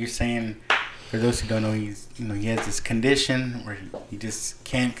 like you're saying, for those who don't know, he has this condition where he just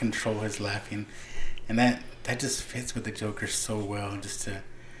can't control his laughing, and that just fits with the Joker so well. Just to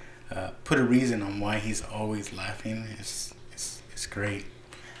put a reason on why he's always laughing is great.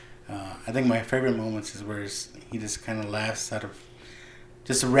 I think my favorite moments is where he just kind of laughs out of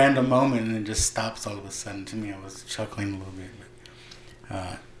just a random moment and then just stops all of a sudden. To me, I was chuckling a little bit,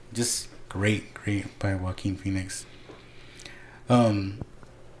 but just great by Joaquin Phoenix. So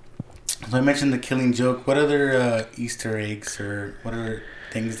I mentioned the Killing Joke. What other Easter eggs or what other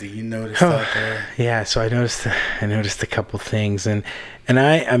things that you noticed out there? Yeah, so I noticed a couple things, and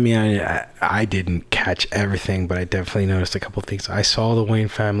I didn't catch everything, but I definitely noticed a couple things. I saw the Wayne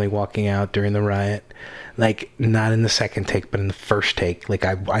family walking out during the riot, like not in the second take, but in the first take. Like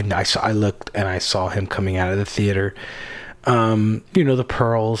I looked and I saw him coming out of the theater. The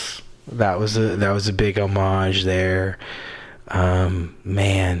pearls. That was a big homage there.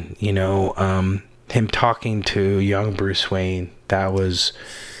 Him talking to young Bruce Wayne, that was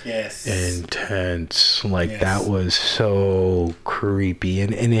intense. Like that was so creepy,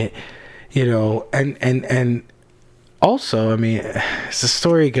 and it, and also, I mean, as the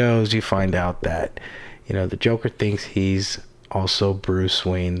story goes, you find out that the Joker thinks he's also Bruce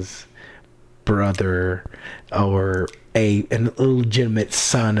Wayne's brother or a illegitimate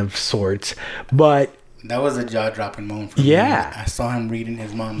son of sorts, but that was a jaw-dropping moment for me. I saw him reading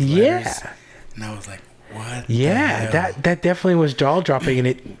his mom's letters, and I was like, what the hell? that definitely was jaw-dropping, and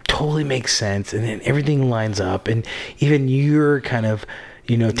it totally makes sense, and then everything lines up, and even you're kind of,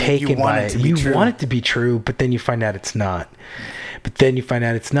 taken by it. You want it to be true, but then you find out it's not.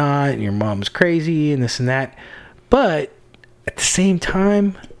 And your mom's crazy, and this and that. But at the same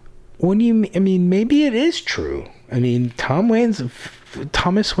time, maybe it is true. I mean,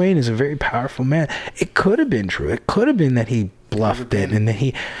 Thomas Wayne is a very powerful man. It could have been true. It could have been that he bluffed it, and that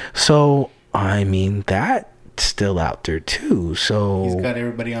that's still out there too. So he's got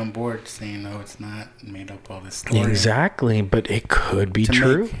everybody on board saying, "No, it's not made up all this story." Exactly, but it could be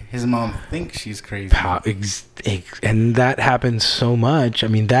true. Make his mom thinks she's crazy, and that happens so much. I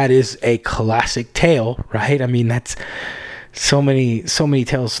mean, that is a classic tale, right? I mean, that's so many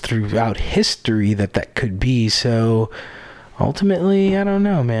tales throughout history that could be. So ultimately, I don't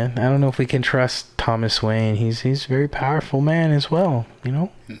know, man. I don't know if we can trust Thomas Wayne. He's a very powerful man as well,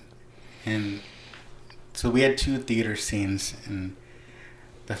 And so we had two theater scenes, and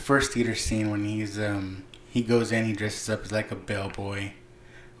the first theater scene when he goes in, he dresses up as like a bellboy,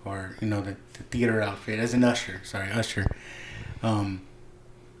 or the theater outfit as an usher.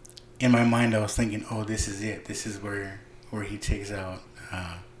 In my mind, I was thinking, oh, this is it. This is where he takes out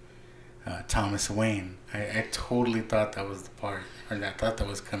Thomas Wayne. I totally thought that was the part, or I thought that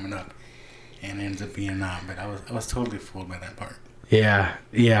was coming up, and it ends up being not. But I was totally fooled by that part. Yeah.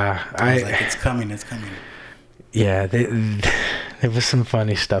 I was like, it's coming. Yeah, there was some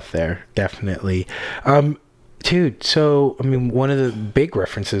funny stuff there, definitely. Dude, so, I mean, one of the big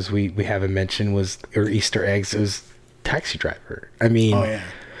references we haven't mentioned or Easter eggs was Taxi Driver. I mean... Oh, yeah.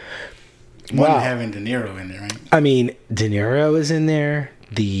 One having De Niro in there, right? I mean, De Niro is in there.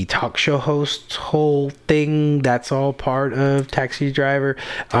 The talk show host's whole thing, that's all part of Taxi Driver.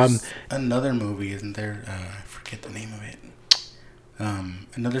 There's another movie, isn't there? I forget the name of it.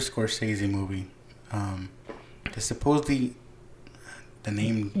 Another Scorsese movie. Supposedly the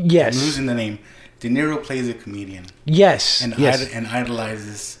name. Yes. I'm losing the name. De Niro plays a comedian. Yes. And yes. And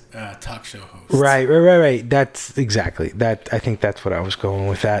idolizes talk show hosts. Right. That's exactly that. I think that's what I was going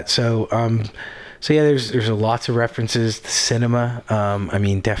with that. So yeah, there's lots of references to cinema. I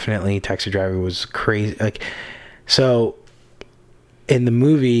mean, definitely Taxi Driver was crazy. Like, so in the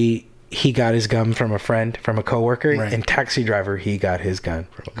movie, he got his gun from a friend, from a coworker. Right. In Taxi Driver, he got his gun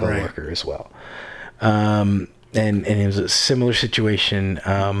from a coworker as well. And it was a similar situation.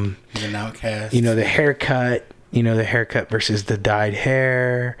 He's an outcast. The haircut versus the dyed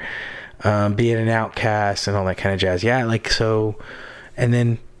hair, being an outcast and all that kind of jazz. Yeah, like so. And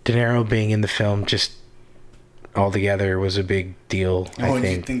then De Niro being in the film just altogether was a big deal, What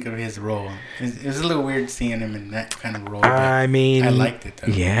did you think of his role? It was a little weird seeing him in that kind of role. I mean, I liked it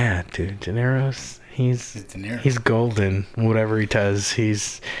though. Yeah, dude, De Niro's He's De Niro. he's golden. Whatever he does,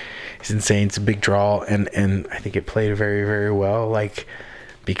 he's insane. It's a big draw, and I think it played very, very well. Like,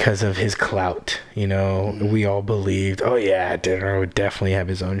 because of his clout, you know, we all believed, oh yeah, De Niro would definitely have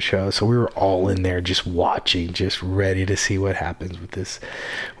his own show. So we were all in there just watching, just ready to see what happens with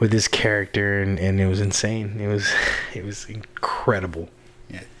this character, and it was insane. It was incredible.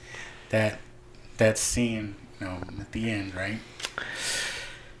 Yeah, that scene, you know, at the end, right?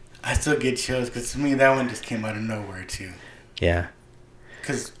 I still get chills because to me that one just came out of nowhere too. Yeah.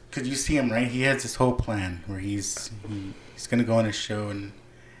 Because you see him, right? He has this whole plan where he's gonna go on a show, and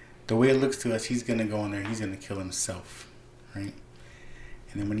the way it looks to us, he's gonna go in there and he's gonna kill himself, right?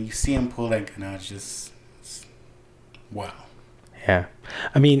 And then when you see him pull that gun out, it's wow. Yeah.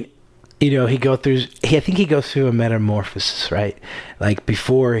 I mean, you know, I think he goes through a metamorphosis, right? Like,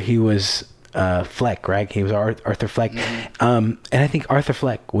 before he was Fleck, right? He was Arthur Fleck. And I think Arthur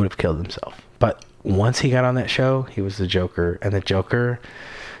Fleck would have killed himself. But once he got on that show, he was the Joker, and the Joker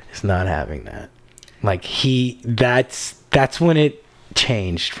is not having that. Like, that's when it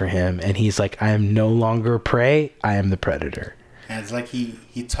changed for him, and he's like, I am no longer prey, I am the predator. And it's like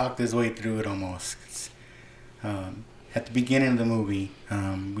he talked his way through it almost. At the beginning of the movie,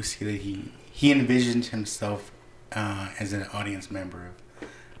 we see that he envisioned himself as an audience member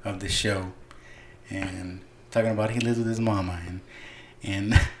of the show, and talking about he lives with his mama,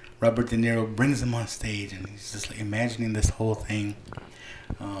 and Robert De Niro brings him on stage, and he's just like imagining this whole thing.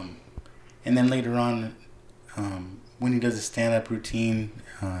 And then later on, when he does a stand-up routine,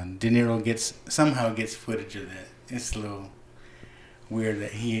 De Niro somehow gets footage of that. It's a little weird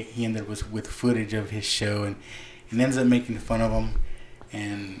that he ended up with footage of his show, and ends up making fun of him.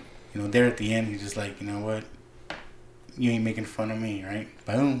 And, you know, there at the end, he's just like, you know what? You ain't making fun of me, right?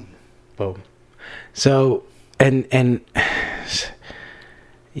 Boom. So, and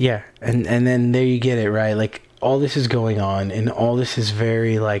yeah, and then there you get it, right? Like, all this is going on, and all this is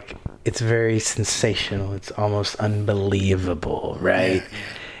very, like, it's very sensational. It's almost unbelievable, right? Yeah.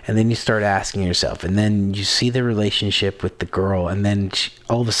 And then you start asking yourself, and then you see the relationship with the girl, and then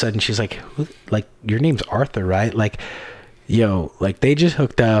all of a sudden she's like, like, your name's Arthur, right? Like, yo, like, they just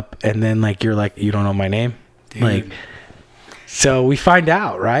hooked up, and then, like, you're like, you don't know my name? Dude. Like, so we find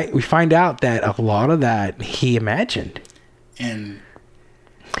out, right? We find out that a lot of that he imagined. And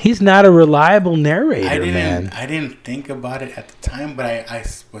he's not a reliable narrator, man. I didn't think about it at the time, but I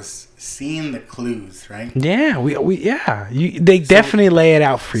was seeing the clues, right? Yeah, they definitely lay it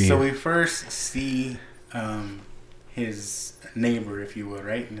out for you. So we first see his neighbor, if you will,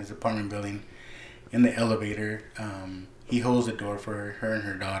 right, in his apartment building, in the elevator. He holds the door for her and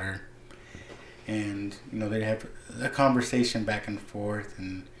her daughter, and you know they have a conversation back and forth,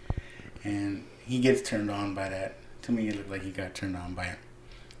 and he gets turned on by that. To me, it looked like he got turned on by it.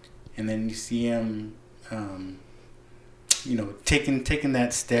 And then you see him, you know, taking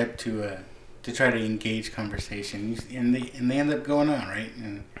that step to try to engage conversation, and they end up going on, right?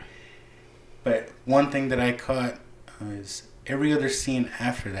 But one thing that I caught is every other scene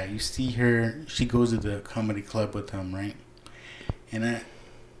after that, you see her. She goes to the comedy club with him, right? And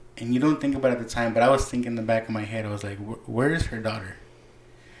you don't think about it at the time, but I was thinking in the back of my head, I was like, where is her daughter?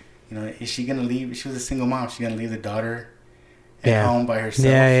 You know, is she gonna leave? She was a single mom. Is she gonna leave the daughter at home by herself?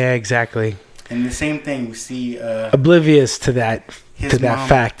 Yeah, exactly. And the same thing we see. Oblivious to that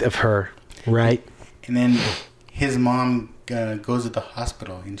fact of her, right? And then his mom goes to the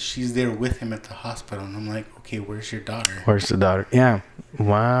hospital, and she's there with him at the hospital. And I'm like, okay, where's your daughter? Where's the daughter? Yeah.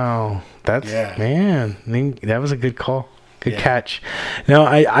 Wow. Man. That was a good call. Good catch. No,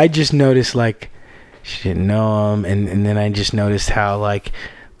 I just noticed, like, she didn't know him, and then I just noticed how, like,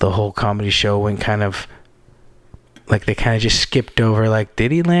 the whole comedy show went kind of, like, they kind of just skipped over, like,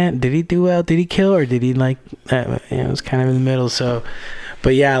 did he land? Did he do well? Did he kill? Or did he, like, it was kind of in the middle. So,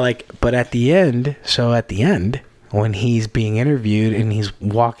 but yeah, like, but at the end, when he's being interviewed and he's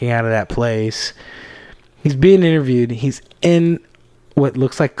walking out of that place, he's being interviewed. He's in what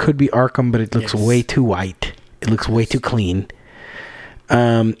looks like could be Arkham, but it looks way too white. It looks way too clean.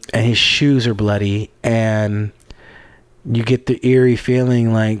 And his shoes are bloody, and you get the eerie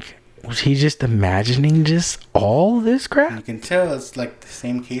feeling like, was he just imagining just all this crap? You can tell it's like the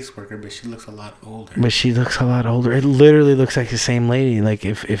same caseworker, but she looks a lot older. It literally looks like the same lady. Like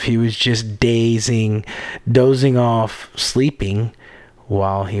if he was just dozing off, sleeping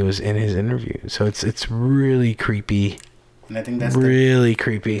while he was in his interview. So it's really creepy. And I think that's really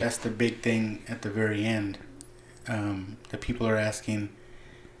creepy. That's the big thing at the very end. The people are asking,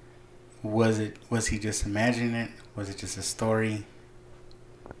 was he just imagining it? Was it just a story?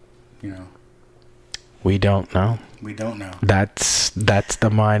 You know, we don't know. We don't know. That's that's the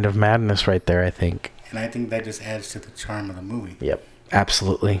mind of madness right there, I think. And I think that just adds to the charm of the movie. Yep.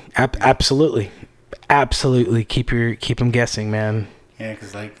 Absolutely. Absolutely. Keep them guessing, man. Yeah,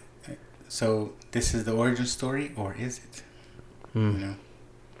 because so this is the origin story, or is it? You know,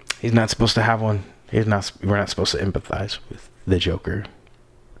 he's not supposed to have one. We're not supposed to empathize with the Joker.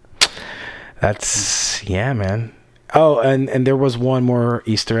 That's man. Oh, and there was one more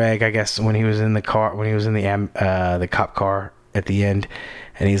Easter egg, I guess, when he was in the car, when he was in the cop car at the end,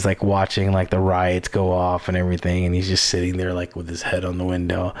 and he's like watching like the riots go off and everything, and he's just sitting there like with his head on the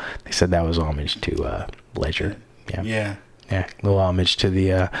window. They said that was homage to Ledger. Yeah, little homage to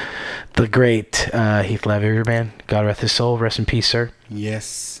the great Heath Ledger, man. God rest his soul. Rest in peace, sir.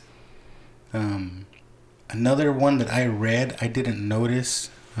 Yes. Another one that I read, I didn't notice,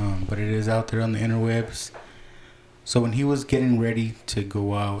 but it is out there on the interwebs. So when he was getting ready to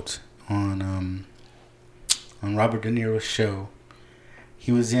go out on Robert De Niro's show,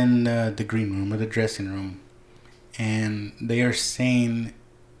 he was in the green room or the dressing room, and they are saying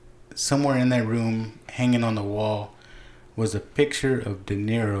somewhere in that room, hanging on the wall, was a picture of De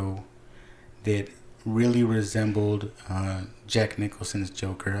Niro that really resembled Jack Nicholson's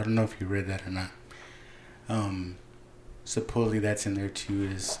Joker. I don't know if you read that or not. Supposedly that's in there too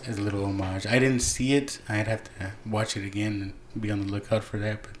as a little homage. I didn't see it. I'd have to watch it again and be on the lookout for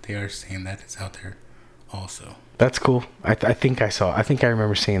that, but they are saying that it's out there also. That's cool. I think I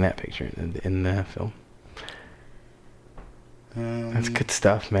remember seeing that picture in the film. That's good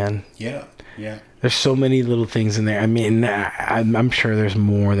stuff, man. Yeah. There's so many little things in there. I mean, I'm sure there's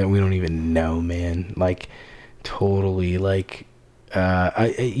more that we don't even know, man. Like, totally. Like,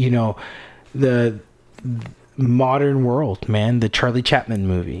 the modern world, man. The Charlie Chaplin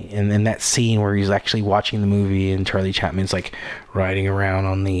movie, and then that scene where he's actually watching the movie, and Charlie Chaplin's like riding around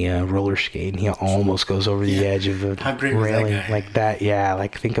on the roller skate, and he almost goes over the edge of the railing, like that. Yeah,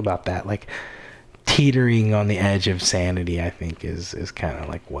 like think about that. Like teetering on the edge of sanity, I think is kind of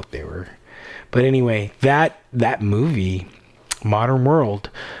like what they were. But anyway, that movie, Modern World,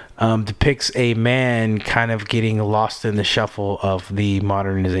 depicts a man kind of getting lost in the shuffle of the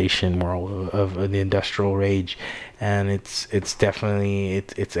modernization world of the industrial rage, and it's definitely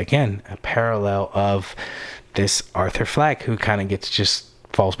it's again a parallel of this Arthur Fleck who kind of just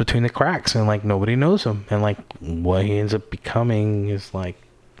falls between the cracks, and like nobody knows him, and like what he ends up becoming is like,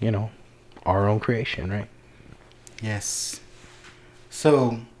 our own creation, right? Yes. So,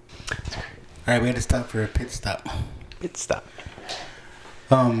 all right, we had to stop for a pit stop.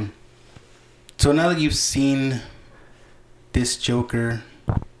 So now that you've seen this Joker,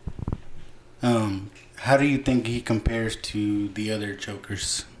 how do you think he compares to the other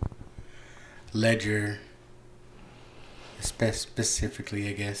Jokers? Ledger, specifically,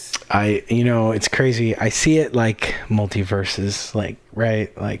 I guess. It's crazy. I see it like multiverses, like,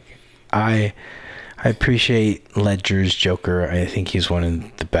 right? Like, I appreciate Ledger's Joker. I think he's one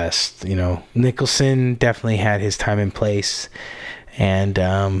of the best. Nicholson definitely had his time and place, and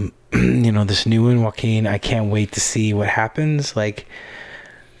this new one, Joaquin, I can't wait to see what happens. Like,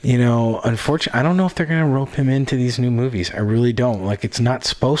 unfortunately, I don't know if they're gonna rope him into these new movies. I really don't. Like, it's not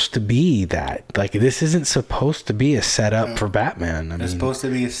supposed to be that. Like, this isn't supposed to be a setup for Batman. It's supposed to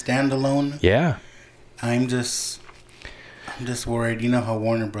be a standalone. Yeah. I'm just worried. You know how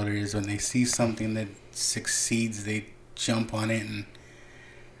Warner Brothers is, when they see something that succeeds, they jump on it, and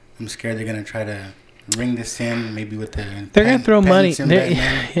I'm scared they're gonna try to ring this in, maybe with the. They're gonna throw money.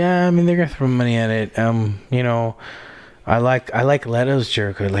 Yeah, I mean, they're gonna throw money at it. I like Leto's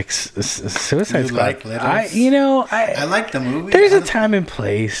Joker, like Suicide Squad. Like Leto's? I like the movie. There's a time and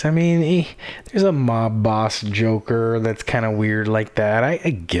place. I mean, there's a mob boss Joker that's kind of weird like that. I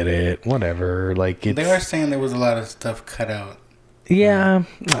get it. Whatever. Like, they are saying there was a lot of stuff cut out. Yeah,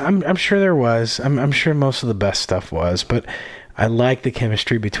 I'm sure there was. I'm sure most of the best stuff was, but I like the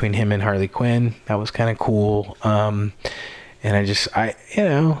chemistry between him and Harley Quinn. That was kind of cool. And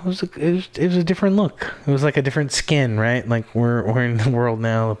it was a different look. It was like a different skin, right? Like we're in the world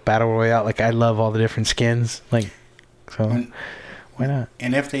now, Battle Royale. Like, I love all the different skins. Like, so why not?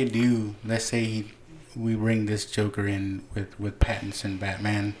 And if they do, let's say we bring this Joker in with Pattinson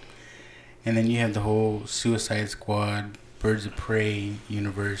Batman, and then you have the whole Suicide Squad, Birds of Prey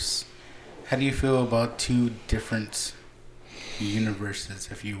universe. How do you feel about two different universes,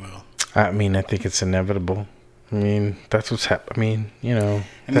 if you will? I mean, I think it's inevitable. I mean, that's what's happening.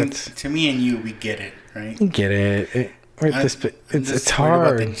 To me and you, we get it, right? We get it. It's hard.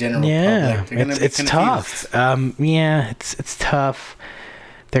 About the general public. It's tough. It's tough.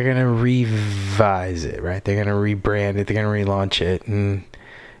 They're gonna revise it, right? They're gonna rebrand it. They're gonna relaunch it, and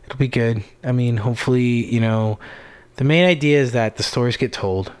it'll be good. I mean, hopefully, The main idea is that the stories get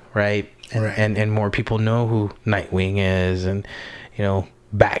told, right? And, Right. and more people know who Nightwing is, and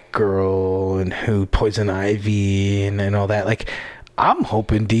Batgirl, and who Poison Ivy, and all that. Like, I'm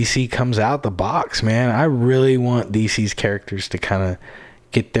hoping DC comes out the box, man. I really want DC's characters to kind of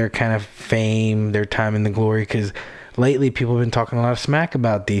get their kind of fame, their time in the glory, because lately people have been talking a lot of smack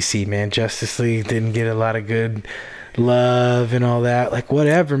about DC, man. Justice League didn't get a lot of good love and all that. Like,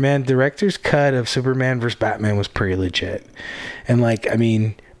 whatever, man. Director's cut of Superman vs. Batman was pretty legit. And, like, I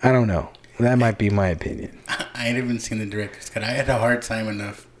mean, I don't know. That might be my opinion. I ain't even seen the director's cut. I had a hard time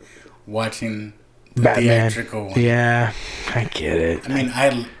enough watching the Batman. theatrical one. Yeah, I get it. I mean,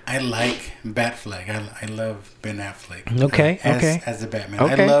 I like Batfleck. I love Ben Affleck. Okay, okay. As the Batman.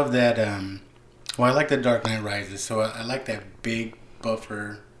 Okay. I love that. I like the Dark Knight Rises. So I like that big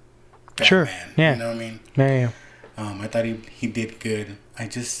buffer Batman. Sure, yeah. You know what I mean? Yeah. I thought he did good. I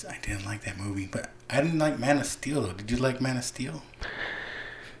didn't like that movie, but I didn't like Man of Steel though. Did you like Man of Steel?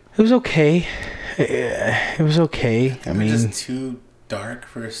 It was okay. It was okay. I mean, just too dark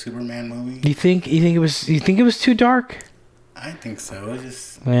for a Superman movie. you think it was too dark? I think so. It was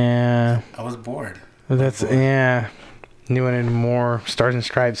just Yeah. I was bored. That's yeah. You wanted more Stars and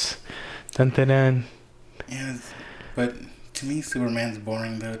Stripes. Dun dun dun. Yeah, but to me, Superman's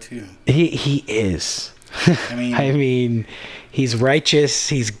boring though too. He is. I mean, I mean, he's righteous.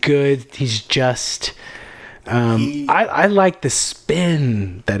 He's good. He's just. I like the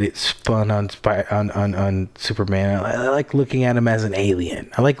spin that it spun on Superman. I like looking at him as an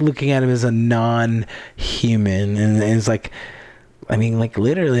alien. I like looking at him as a non-human, and it's like, I mean, like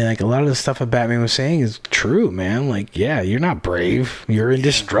literally, like a lot of the stuff that Batman was saying is true, man. Like, yeah, you're not brave. You're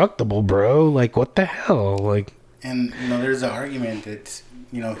indestructible, bro. Like, what the hell? Like, and there's an argument that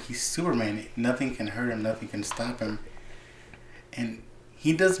he's Superman. Nothing can hurt him. Nothing can stop him. And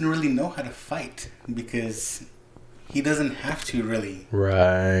he doesn't really know how to fight because he doesn't have to really.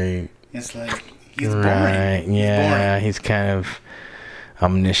 right. It's like he's boring. Right. Yeah, he's kind of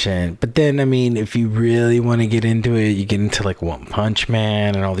omniscient. But then, I mean, if you really want to get into it, you get into like One Punch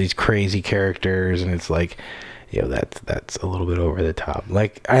Man and all these crazy characters, and it's like, that's a little bit over the top.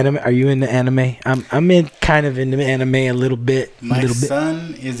 Like, anime, are you into anime? I'm kind of into anime a little bit. My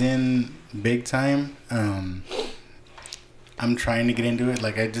son is in big time. I'm trying to get into it.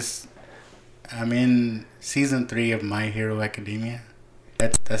 Like, I'm in season 3 of My Hero Academia.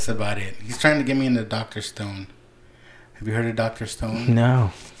 That's about it. He's trying to get me into Dr. Stone. Have you heard of Dr. Stone?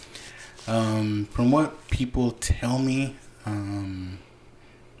 No. From what people tell me,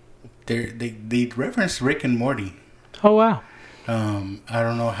 they reference Rick and Morty. Oh wow. I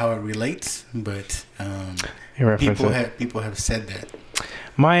don't know how it relates, but people have said that.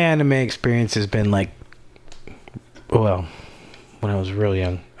 My anime experience has been like, well, when I was real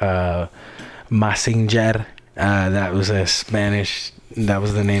young, Mazinger. That was a Spanish. That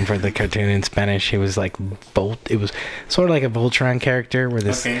was the name for the cartoon in Spanish. It was like It was sort of like a Voltron character, where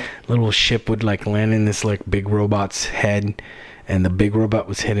this little ship would like land in this like big robot's head, and the big robot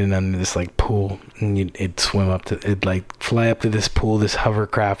was hidden under this like pool, and it'd swim up to, it'd like fly up to this pool. This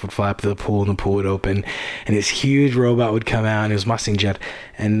hovercraft would fly up to the pool, and the pool would open, and this huge robot would come out, and it was Mazinger,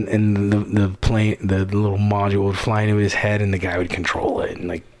 and the plane, the little module would fly into his head, and the guy would control it and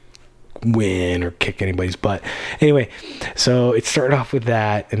like win or kick anybody's butt. Anyway, so it started off with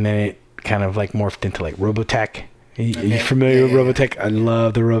that, and then it kind of like morphed into like Robotech. Are you familiar with Robotech? I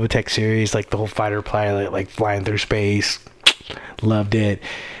love the Robotech series, like the whole fighter pilot like flying through space. Loved it.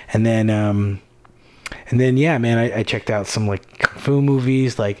 And then yeah, man, I checked out some like kung fu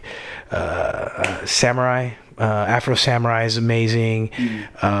movies, like Samurai, Afro Samurai is amazing.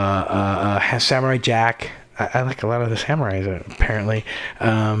 Samurai Jack. I like a lot of the samurais apparently.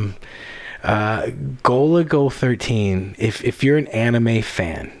 Golago 13. If you're an anime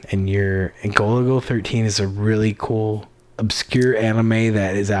fan and Golago 13 is a really cool obscure anime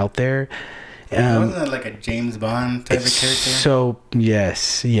that is out there. Wasn't that like a James Bond type of character? So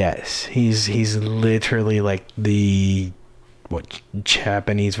yes, he's literally like the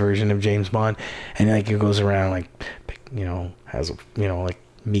Japanese version of James Bond, and like he goes around like has like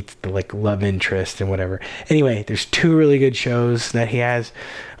meets the like love interest and whatever. Anyway, there's 2 really good shows that he has.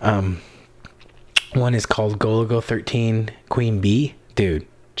 One is called Golago 13 Queen Bee. Dude,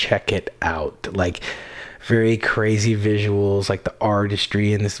 check it out. Like, very crazy visuals. Like, the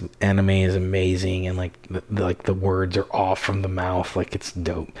artistry in this anime is amazing, and like the words are off from the mouth. Like, it's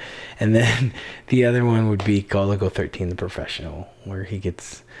dope. And then the other one would be Golago 13 The Professional, where he's a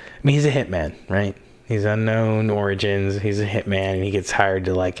hitman, right? He's unknown origins. He's a hitman, and he gets hired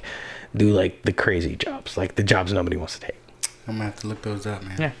to like do like the crazy jobs, like the jobs nobody wants to take. I'm gonna have to look those up,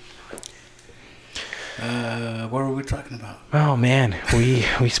 man. Yeah. What were we talking about? Oh man, we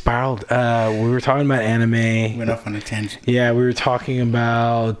spiraled. We were talking about anime. Went off on a tangent. Yeah, we were talking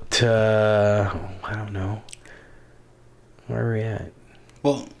about I don't know. Where are we at?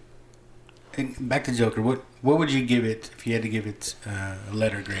 Well, back to Joker. What would you give it if you had to give it a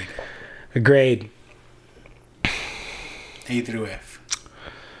letter grade? A grade. A through F.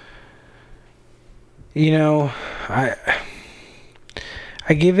 You know, I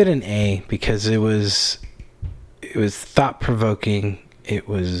give it an A because it was thought provoking. It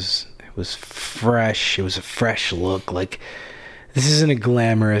was fresh. It was a fresh look. Like, this isn't a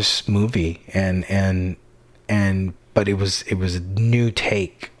glamorous movie, and but it was a new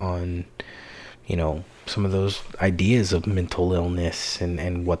take on, you know, some of those ideas of mental illness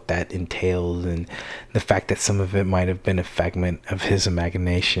and what that entails, and the fact that some of it might have been a figment of his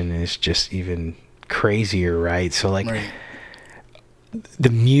imagination is just even crazier, right? So like, Right. The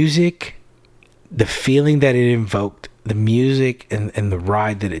music, the feeling that it invoked, the music and the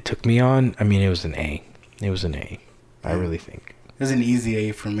ride that it took me on, I mean, it was an A. It was an A. I really think. It was an easy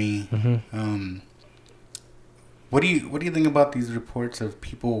A for me. Mm-hmm. What do you think about these reports of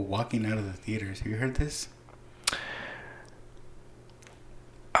people walking out of the theaters? Have you heard this?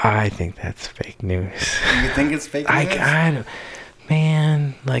 I think that's fake news. You think it's fake news? I don't,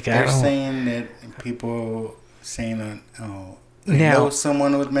 man, like, They're I don't. saying that people saying that, oh, they Now- know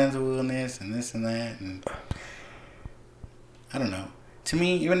someone with mental illness and this and that, and I don't know. To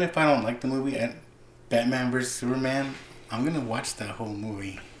me, even if I don't like the movie, Batman vs Superman, I'm gonna watch that whole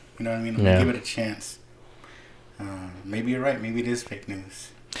movie. You know what I mean? I'm Yeah. gonna give it a chance. Maybe you're right. Maybe it is fake news.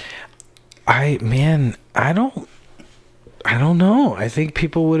 I don't know. I think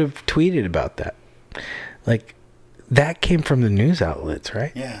people would have tweeted about that. Like, that came from the news outlets,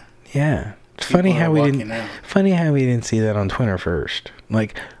 right? Yeah. Yeah. It's People funny are how we walking didn't. out. Funny how we didn't see that on Twitter first.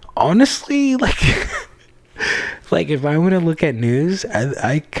 Like, honestly, like, like if I want to look at news,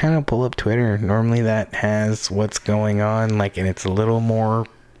 I kind of pull up Twitter. Normally, that has what's going on, like, and it's a little more.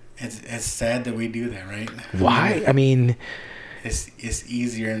 It's sad that we do that, right? Why? I mean, it's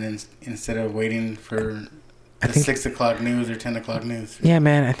easier, and then instead of waiting for I the think- 6 o'clock news or 10 o'clock news. yeah,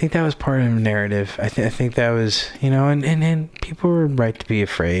 man, I think that was part of the narrative. I think that was, you know, and people were right to be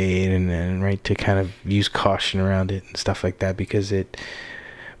afraid and right to kind of use caution around it and stuff like that because it.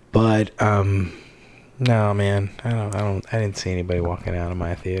 But no, man, I didn't see anybody walking out of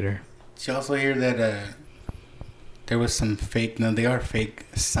my theater. Did you also hear that there was some fake? No, they are fake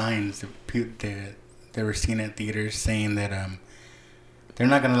signs that they were seen at theaters saying that they're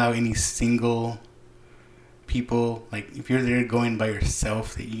not gonna allow any single people. Like, if you're there going by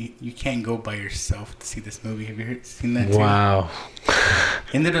yourself, that you can't go by yourself to see this movie. Have you seen that too? Wow.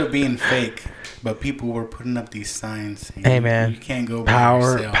 Ended up being fake, but people were putting up these signs saying, Hey, man, you can't go by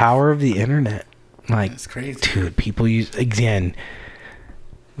yourself. power of the internet. Like, It's crazy. dude, people use, again,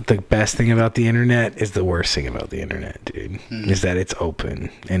 the best thing about the internet is the worst thing about the internet, dude. Is that it's open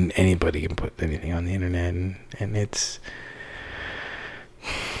and anybody can put anything on the internet, and it's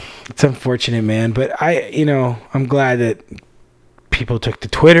unfortunate, man. But I'm glad that people took to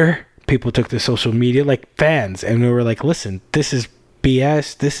Twitter, people took to social media, like fans, and they were like, listen, this is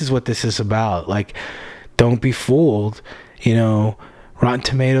BS. This is what this is about. Like, don't be fooled. Rotten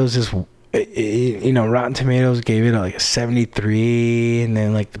Tomatoes is, Rotten Tomatoes gave it like a 73, and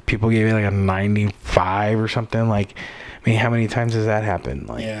then like the people gave it like a 95 or something. Like, I mean, how many times has that happened?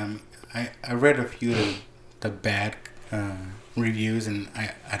 Like, Yeah, I read a few of the bad reviews, and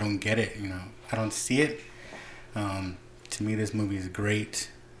I don't get it. I don't see it. To me, this movie is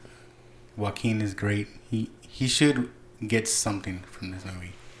great. Joaquin is great. He should get something from this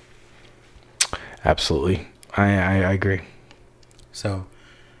movie. absolutely, I agree. So,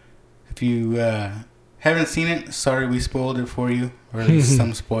 if you haven't seen it, sorry we spoiled it for you, or at least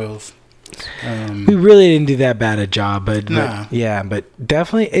some spoils. We really didn't do that bad a job, but Nah. but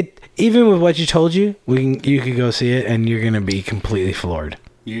definitely, even with what you told you, you could go see it, and you're gonna be completely floored.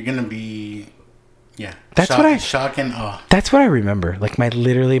 You're gonna be, shock and awe. That's what I remember. Like, my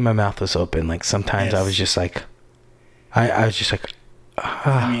mouth was open. Like, sometimes I Yes. was just like, I was just like,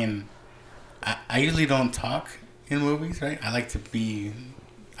 I mean, I usually don't talk in movies, right? I like to be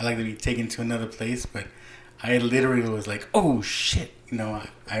taken to another place, but I literally was like, oh shit,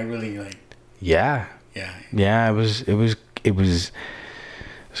 I really like, yeah. yeah. It was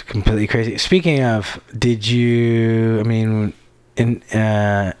completely crazy. Speaking of, did you? I mean, in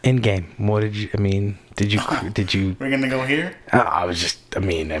Endgame, what did you? I mean, Did you? We're gonna go here. I was just. I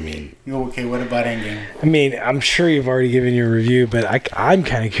mean. Okay, what about Endgame? I mean, I'm sure you've already given your review, but I'm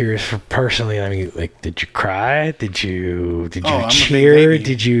kind of curious for personally. I mean, like, did you cry? Did you cheer?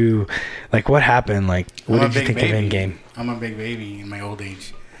 Did you, like, what happened? Like, what did you think of Endgame? I'm a big baby in my old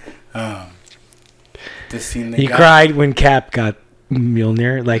age. This scene. You cried when Cap got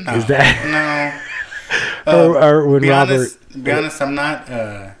Mjolnir? Like, no, is that no? or when Robert? To be honest, I'm not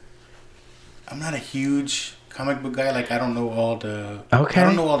a huge comic book guy. Like, I don't know all the. Okay. I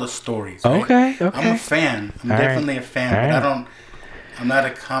don't know all the stories. Right? Okay. I'm a fan. I'm All definitely right. a fan, All but right. I'm not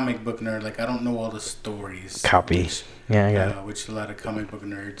a comic book nerd. Like, I don't know all the stories. Copy. Yeah, I got it. Which a lot of comic book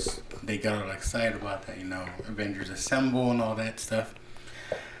nerds, they got all excited about that. Avengers Assemble and all that stuff.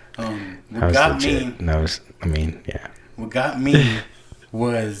 What got me? Yeah. What got me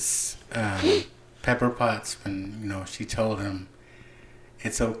was Pepper Potts when she told him,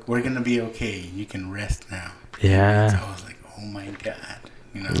 we're gonna be okay. You can rest now. Yeah. So I was like, oh my god.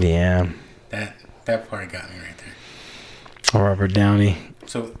 Yeah. That part got me right there. Robert Downey.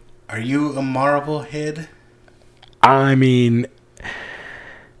 So, are you a Marvel head? I mean,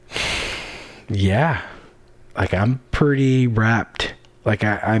 yeah. Like, I'm pretty wrapped. Like,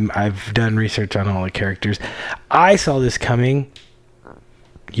 I've done research on all the characters. I saw this coming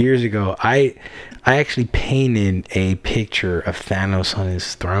years ago. I actually painted a picture of Thanos on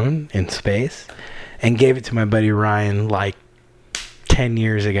his throne in space and gave it to my buddy Ryan like 10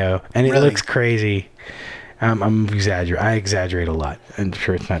 years ago, and it looks crazy. I exaggerate a lot. I'm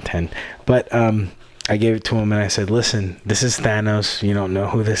sure it's not 10, but I gave it to him and I said, listen, this is Thanos. You don't know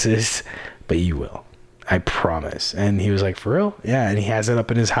who this is, but you will. I promise. And he was like, for real? Yeah. And he has it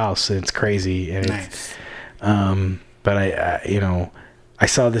up in his house. And it's crazy. And nice. But I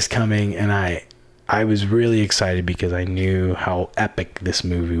saw this coming, and I was really excited because I knew how epic this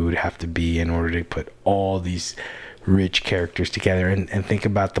movie would have to be in order to put all these rich characters together, and think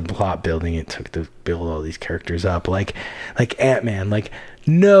about the plot building it took to build all these characters up. Like Ant-Man. Like,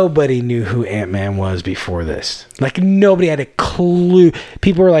 nobody knew who Ant-Man was before this. Like, nobody had a clue.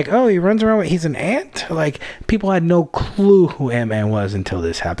 People were like, oh, he runs around, he's an ant? Like, people had no clue who Ant-Man was until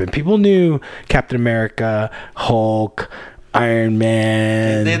this happened. People knew Captain America, Hulk, Iron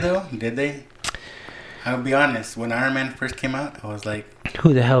Man. Did they, though? Did they? I'll be honest. When Iron Man first came out, I was like,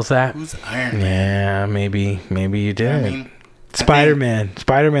 who the hell's that? Who's Iron Man? Yeah, maybe you did. I mean, Spider-Man.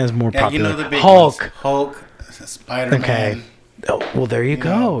 Spider-Man's more popular. The big Hulk. ones. Hulk, Spider-Man. Okay. Oh, well, there you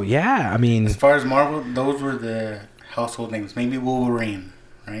go. Yeah, I mean, as far as Marvel, those were the household names. Maybe Wolverine,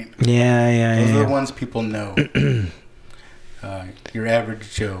 right? Yeah. Those are the ones people know. Your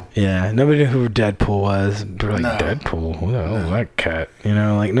average Joe. Yeah, nobody knew who Deadpool was. We're like, Deadpool? Who the hell is that cat?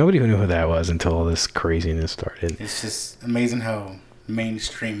 Like, nobody knew who that was until all this craziness started. It's just amazing how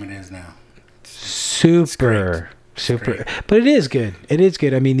mainstream it is now. Super. But it is good.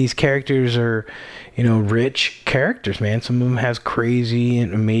 I mean, these characters are, rich characters, man. Some of them has crazy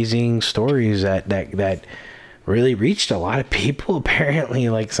and amazing stories that really reached a lot of people, apparently.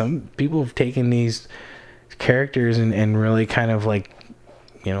 Like, some people have taken these characters and really kind of, like,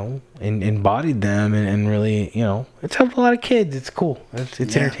 embodied them and really, it's helped a lot of kids. It's cool. It's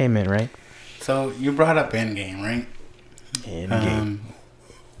entertainment, right? So you brought up Endgame, right? Endgame.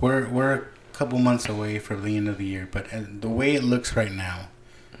 We're a couple months away from the end of the year, but the way it looks right now,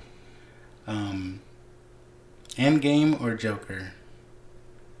 Endgame or Joker?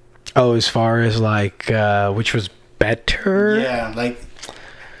 Oh, as far as like which was better? Yeah, like,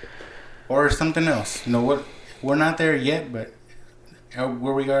 or something else. What? We're not there yet, but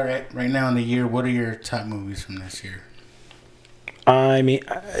where we are at right now in the year, what are your top movies from this year? I mean,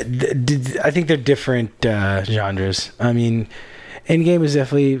 I think they're different genres. I mean, Endgame is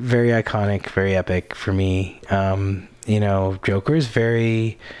definitely very iconic, very epic for me. Joker is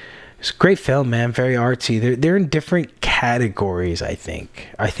it's a great film, man. Very artsy. They're in different categories. I think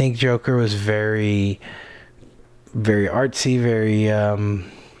Joker was very, very artsy. Very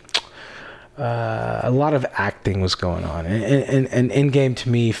a lot of acting was going on, and Endgame to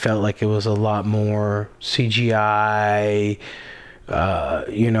me felt like it was a lot more CGI.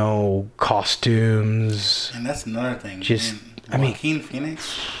 Costumes. And that's another thing. Joaquin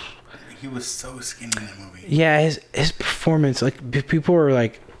Phoenix, he was so skinny in that movie. Yeah, his performance, like, people were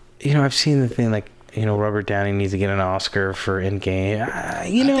like, I've seen the thing, like, Robert Downey needs to get an Oscar for Endgame. I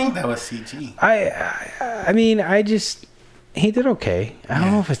think that was CG. I mean, he did okay. I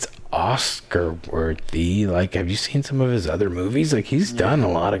don't know if it's Oscar worthy. Like, have you seen some of his other movies? Like, he's done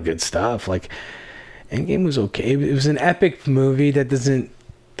a lot of good stuff. Like, Endgame was okay. It was an epic movie that doesn't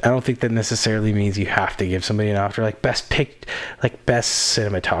that necessarily means you have to give somebody an Oscar, like best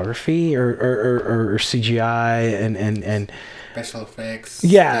cinematography or CGI and special effects.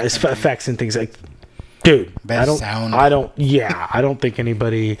 Yeah, it's effects and things like. Dude, best sound. I don't think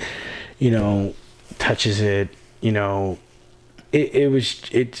anybody, touches it.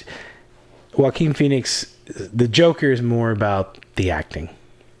 It Joaquin Phoenix, the Joker is more about the acting.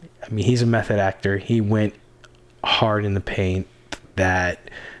 I mean, he's a method actor. He went hard in the paint.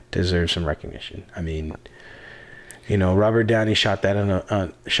 That deserves some recognition. I mean, Robert Downey shot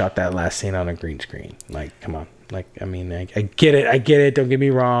that last scene on a green screen. Like, come on. Like, I mean, I get it. Don't get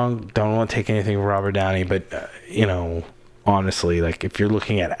me wrong. Don't want to take anything from Robert Downey, but honestly, like, if you're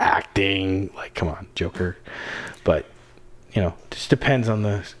looking at acting, like, come on, Joker. But just depends on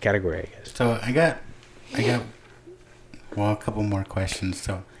the category, I guess. So I got a couple more questions.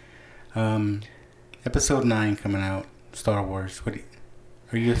 So, episode 9 coming out, Star Wars.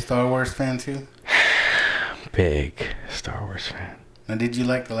 Are you a Star Wars fan too? Big Star Wars fan. Now, did you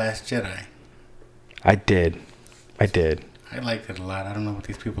like The Last Jedi? I did. I liked it a lot. I don't know what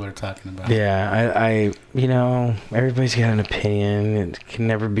these people are talking about. Yeah, I everybody's got an opinion. It can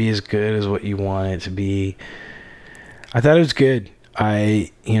never be as good as what you want it to be. I thought it was good.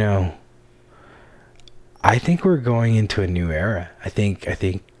 I think we're going into a new era. I think,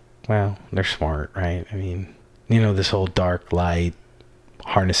 well, they're smart, right? I mean, this whole dark light,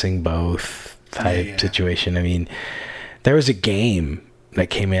 harnessing both type situation. I mean, there was a game that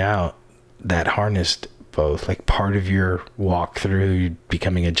came out that harnessed both. Like, part of your walk through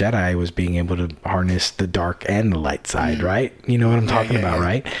becoming a Jedi was being able to harness the dark and the light side, right? You know what I'm talking about,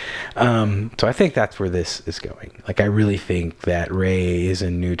 right? So I think that's where this is going. Like, I really think that Rey is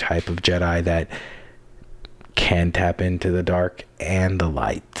a new type of Jedi that can tap into the dark and the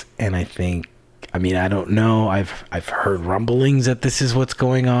light. And I think, I mean, I don't know. I've heard rumblings that this is what's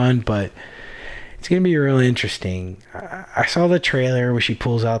going on, but it's going to be really interesting. I saw the trailer where she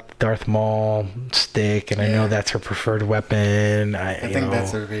pulls out the Darth Maul stick, and I know that's her preferred weapon. I think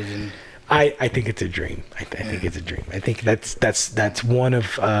that's her vision. I think it's a dream. I think it's a dream. I think that's one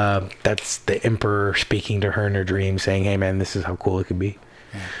of that's the Emperor speaking to her in her dream, saying, "Hey, man, this is how cool it could be."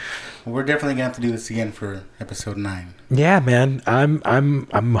 Yeah. Well, we're definitely gonna have to do this again for episode 9. Yeah, man. I'm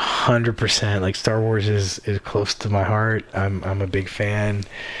 100%. Like, Star Wars is close to my heart. I'm a big fan.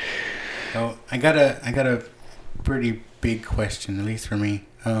 So I got a pretty big question, at least for me.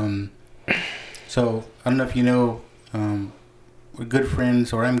 So I don't know if you know, we're good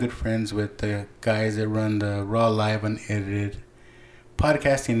friends, or I'm good friends with the guys that run the Raw Live Unedited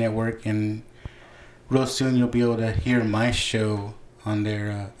podcasting network, and real soon you'll be able to hear my show on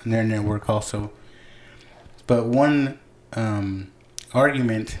their network also. But one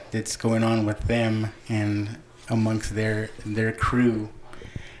argument that's going on with them and amongst their crew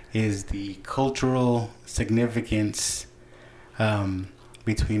is the cultural significance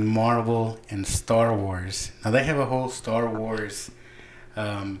between Marvel and Star Wars. Now, they have a whole Star Wars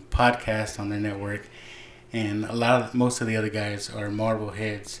podcast on their network, and most of the other guys are Marvel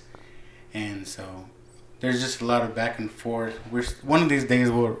heads, and so there's just a lot of back and forth. One of these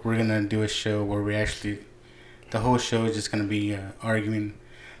days we're gonna do a show where the whole show is just gonna be arguing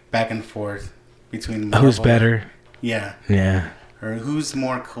back and forth between Marvel. Who's better? Yeah. Or who's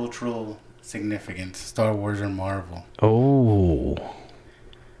more cultural significant, Star Wars or Marvel? Oh.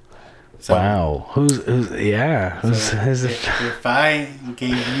 So, wow. Who's if I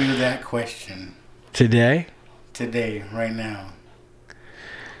gave you that question today, right now,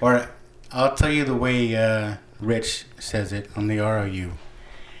 or I'll tell you the way Rich says it on the ROU.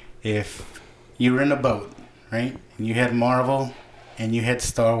 If you were in a boat, right, and you had Marvel and you had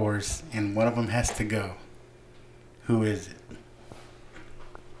Star Wars, and one of them has to go, who is it?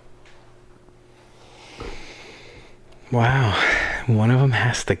 Wow, one of them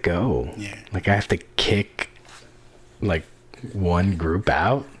has to go. Yeah. Like, I have to kick, like, one group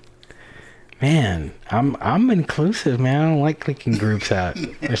out. Man, I'm inclusive, man. I don't like kicking groups out.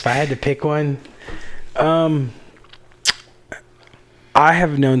 If I had to pick one, I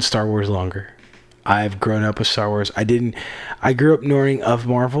have known Star Wars longer. I've grown up with Star Wars. I grew up knowing of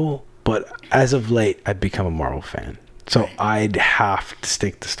Marvel, but as of late, I've become a Marvel fan. So I'd have to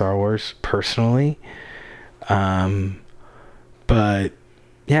stick to Star Wars personally. But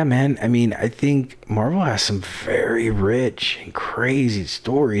yeah, man, I mean, I think Marvel has some very rich and crazy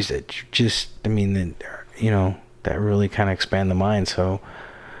stories that that really kind of expand the mind. So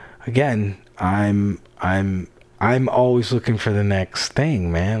again, I'm always looking for the next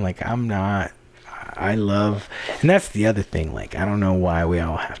thing, man. Like, I love, and that's the other thing. Like, I don't know why we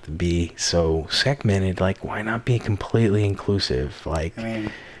all have to be so segmented. Like, why not be completely inclusive? Like, I mean,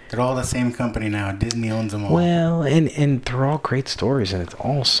 They're all the same company now. Disney owns them all. Well, and they're all great stories, and it's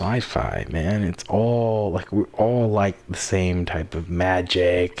all sci-fi, man. It's all like we're all like the same type of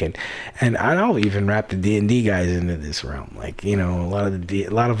magic, and I'll even wrap the D&D guys into this realm. Like, you know, a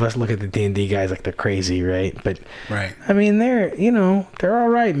lot of us look at the D&D guys like they're crazy, right? But right. I mean, they're all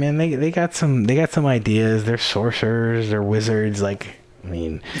right, man. They got some ideas. They're sorcerers. They're wizards. Like, I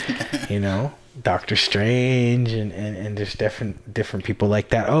mean, you know. Doctor Strange and there's different people like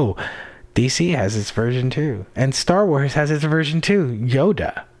that. Oh, DC has its version too, and Star Wars has its version too.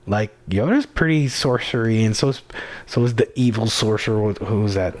 Yoda, like Yoda's pretty sorcery, and so is the evil sorcerer.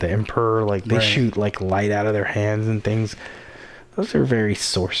 Who's that? The Emperor. Like they shoot like light out of their hands and things. Those are very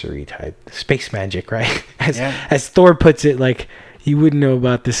sorcery type space magic, right? As Thor puts it, like you wouldn't know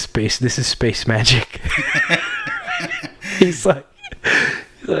about this space. This is space magic. He's like,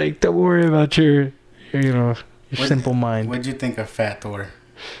 don't worry about your simple mind. What'd you think of Fat Thor?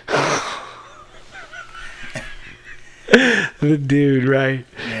 The dude, right?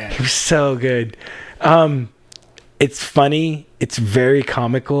 Yeah. He was so good. It's funny. It's very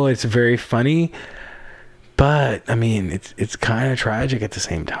comical. It's very funny. But, I mean, it's kind of tragic at the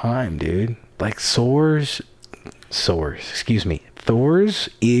same time, dude. Like, Thor's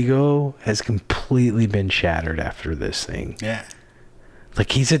ego has completely been shattered after this thing. Yeah.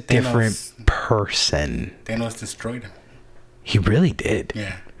 Like, he's a different person. Thanos destroyed him. He really did.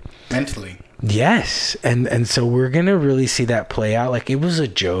 Yeah. Mentally. Yes. And so we're going to really see that play out. Like, it was a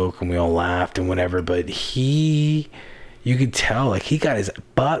joke and we all laughed and whatever, but you could tell, like, he got his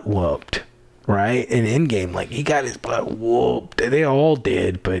butt whooped, right? In Endgame, like, he got his butt whooped. They all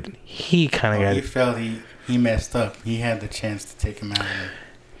did, but he kind of got... He felt he messed up. He had the chance to take him out.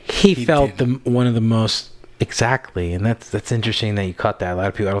 He felt one of the most... Exactly, and that's interesting that you caught that. I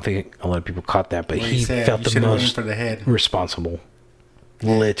don't think a lot of people caught that, but he felt the most responsible,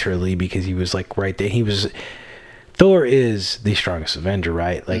 literally, because he was like right there. Thor is the strongest Avenger,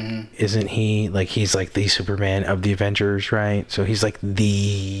 right? Like, isn't he? Like, he's like the Superman of the Avengers, right? So he's like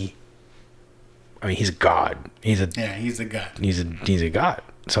he's a god. He's a god. He's a god.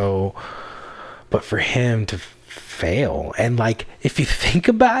 So, but for him to fail, and like, if you think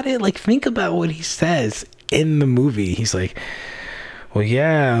about it, like, think about what he says in the movie. He's like, well,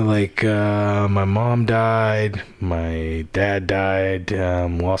 yeah, like, my mom died, my dad died,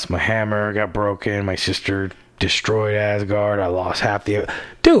 lost my hammer, got broken, my sister destroyed Asgard, I lost half the...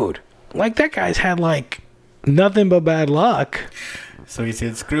 Dude, like, that guy's had, like, nothing but bad luck. So he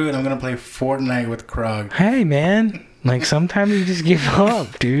said, screw it, I'm gonna play Fortnite with Krog. Hey, man, like, sometimes you just give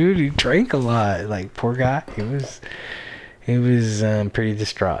up, dude. He drank a lot. Like, poor guy, he was pretty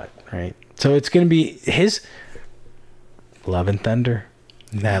distraught, right? So it's going to be his Love and Thunder,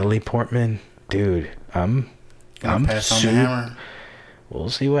 Natalie Portman. Dude, I'm pass on the hammer. We'll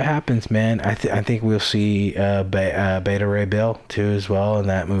see what happens, man. I think we'll see Beta Ray Bill too as well in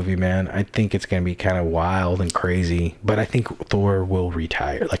that movie, man. I think it's going to be kind of wild and crazy, but I think Thor will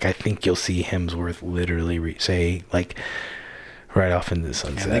retire. Like, I think you'll see Hemsworth literally say, like, right off into the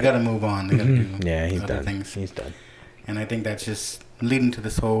sunset. Yeah, they got to move on. They got to do he's other done. things. He's done. And I think that's just leading to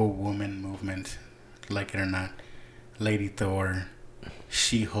this whole woman movement, like it or not. Lady Thor,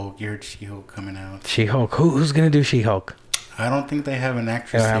 She-Hulk. You heard She-Hulk coming out. She-Hulk. Who's gonna do She-Hulk? I don't think they have an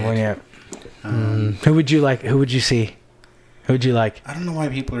actress They don't yet. have one yet. Who would you like? Who would you see? Who would you like? I don't know why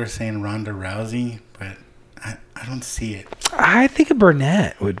people are saying Ronda Rousey, but I don't see it. I think a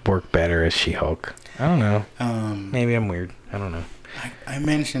Burnett would work better as She-Hulk. I don't know. Maybe I'm weird. I don't know. I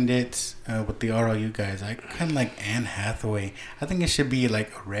mentioned it with the ROU guys. I kind of like Anne Hathaway. I think it should be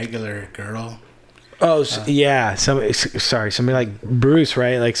like a regular girl. Oh, yeah. Somebody like Bruce,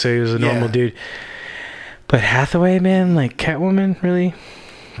 right? Like, so he was a normal dude. But Hathaway, man, like Catwoman, really?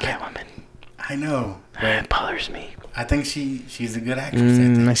 Catwoman. I know. It bothers me. I think she's a good actress.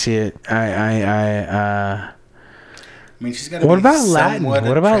 I see it. I mean, she's got to What be about Latin? somewhat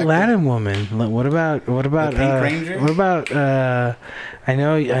What about attractive. Latin woman? What about The Pink Ranger? What about I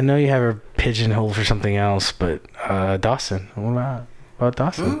know you have her pigeonholed for something else, but Dawson. What about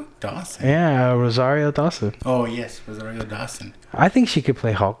Dawson? Who? Dawson? Yeah, Rosario Dawson. Oh, yes, Rosario Dawson. I think she could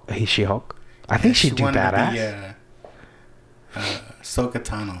play Hulk. She-Hulk. I think she'd do wanted badass. To be, Ahsoka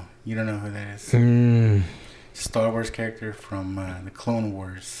Tano. You don't know who that is? Star Wars character from the Clone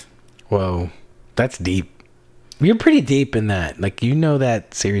Wars. Whoa, that's deep. You're pretty deep in that. Like, you know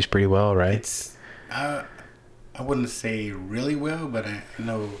that series pretty well, right? It's I wouldn't say really well, but I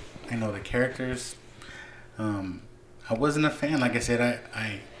know the characters. I wasn't a fan. Like I said,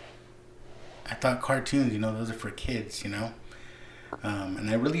 I thought cartoons, those are for kids, and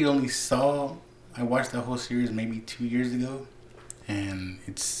I really only I watched the whole series maybe 2 years ago, and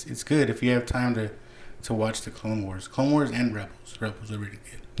it's good if you have time to watch the Clone Wars and Rebels. Rebels are really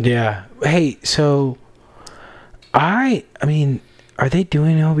good. Yeah. Hey, so I mean, are they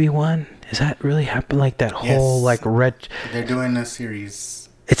doing Obi-Wan? Is that really happening? Like that whole Yes. like red? They're doing a series.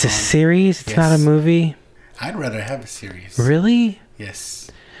 It's a series. It's yes. not a movie. I'd rather have a series. Really? Yes.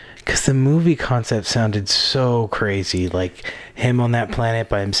 Because the movie concept sounded so crazy, like him on that planet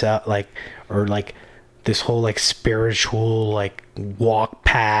by himself, like, or like this whole like spiritual like walk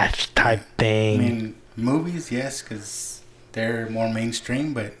path type thing. I mean, movies, yes, because they're more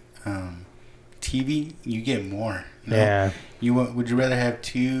mainstream, but TV, you get more. You know? Yeah. Would you rather have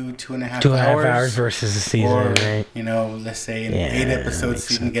 2.5 hours? 2.5 hours versus a season, or, right? You know, let's say an Yeah, 8 that episodes makes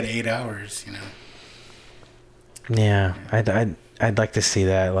season, get 8 hours. You know. Yeah, I'd like to see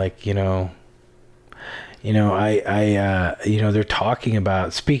that. Like, you know, they're talking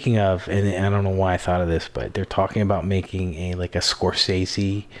about, speaking of, and I don't know why I thought of this, but they're talking about making a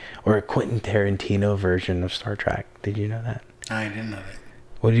Scorsese or a Quentin Tarantino version of Star Trek. Did you know that? I didn't know that.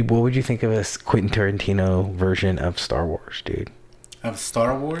 What would you think of a Quentin Tarantino version of Star Wars, dude? Of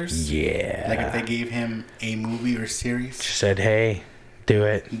Star Wars? Yeah. Like if they gave him a movie or series? Just said, hey, do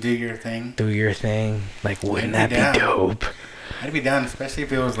it. Do your thing. Do your thing. Like, wouldn't that I'd be be down. dope? I'd be down, especially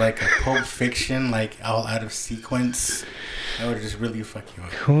if it was like a Pulp Fiction, like all out of sequence. That would just really fuck you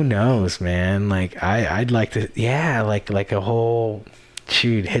up. Who knows, man? Like, I'd like to, yeah, like a whole,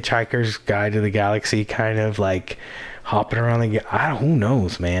 Hitchhiker's Guide to the Galaxy kind of like hopping around who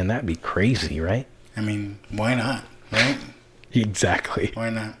knows, man? That'd be crazy, right? I mean, why not, right? Exactly. Why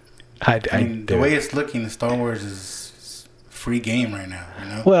not? I mean, the way it's looking, Star Wars is free game right now, you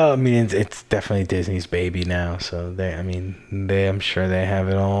know? Well, I mean, it's definitely Disney's baby now, so I'm sure they have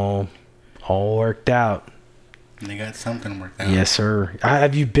it all worked out. They got something worked out. Yes, sir.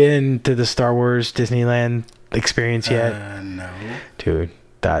 Have you been to the Star Wars Disneyland experience yet? No. Dude,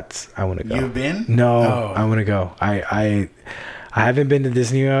 I want to go. You've been? No, Oh. I want to go. I haven't been to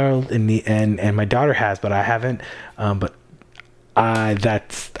Disney World and my daughter has, but I haven't. But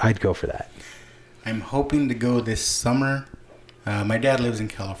I'd go for that. I'm hoping to go this summer. My dad lives in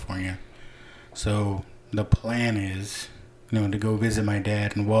California, so the plan is, to go visit my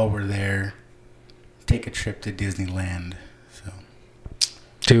dad, and while we're there, take a trip to Disneyland. So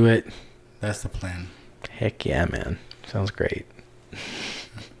Do it. that's the plan. Heck yeah, man. Sounds great.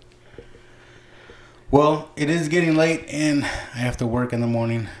 Well, it is getting late, and I have to work in the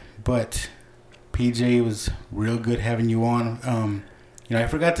morning. But PJ, it was real good having you on. I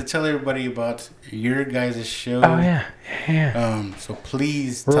forgot to tell everybody about your guys' show. Oh yeah. So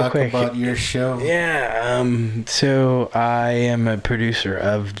please Real talk quick. about your show. Yeah. So I am a producer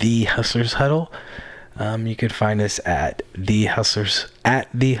of The Hustlers Huddle. You can find us at The Hustlers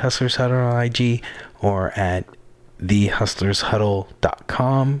Huddle on IG or at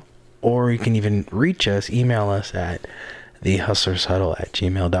thehustlershuddle.com, or you can even email us at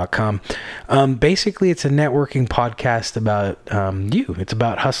thehustlershuddle@gmail.com. Basically, it's a networking podcast about you. It's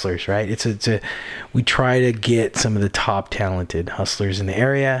about hustlers, right? We try to get some of the top talented hustlers in the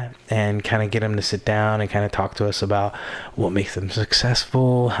area and kind of get them to sit down and kind of talk to us about what makes them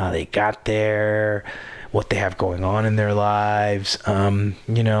successful, how they got there, what they have going on in their lives, and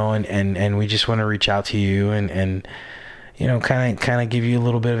we just want to reach out to you and kind of give you a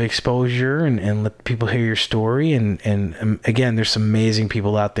little bit of exposure and let people hear your story. And again, there's some amazing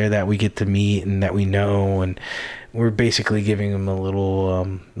people out there that we get to meet and that we know, and we're basically giving them a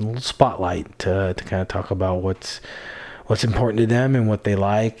little spotlight to kind of talk about what's important to them and what they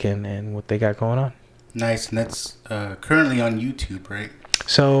like and what they got going on. Nice, and that's currently on YouTube, right?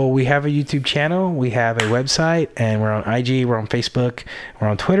 So we have a YouTube channel, we have a website, and we're on IG, we're on Facebook, we're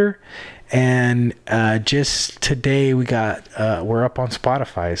on Twitter. And just today we're up on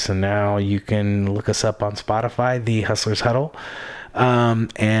Spotify. So now you can look us up on Spotify, The Hustlers Huddle.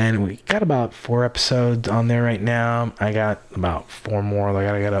 And we got about 4 episodes on there right now. I got about 4 more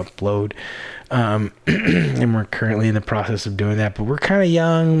that I gotta upload. And we're currently in the process of doing that. But we're kind of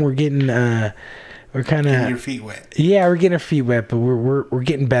young. We're getting Getting your feet wet. Yeah, we're getting our feet wet, but we're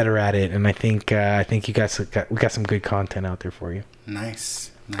getting better at it. And I think we got some good content out there for you.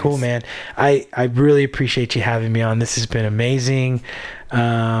 Nice. Cool, man. I really appreciate you having me on. This has been amazing.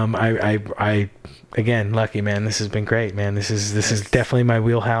 I again, Lucky, man. This has been great, man. This is definitely my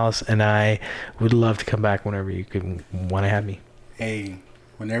wheelhouse, and I would love to come back whenever you could want to have me. Hey,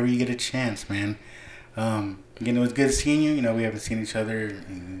 whenever you get a chance, man. Again, it was good seeing you. We haven't seen each other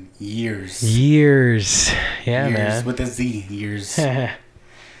in years. Yeah, man. With a Z. Years. All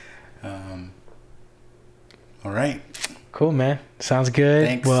right. Cool, man. Sounds good.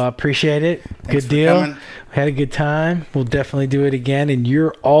 Thanks. Well, I appreciate it. Thanks good for deal. coming. Had a good time. We'll definitely do it again. And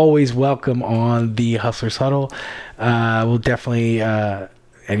you're always welcome on the Hustlers Huddle. We'll definitely,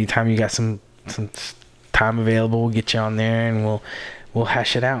 anytime you got some time available, we'll get you on there and we'll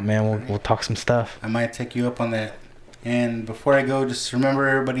hash it out, man. We'll talk some stuff. I might take you up on that. And before I go, just remember,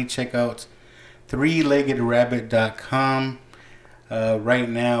 everybody, check out 3leggedrabbit.com. Right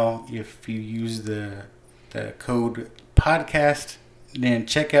now, if you use the code podcast, then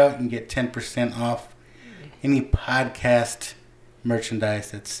check out and get 10% off any podcast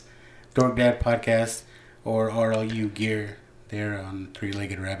merchandise. That's Dork Dad Podcast or RLU gear there on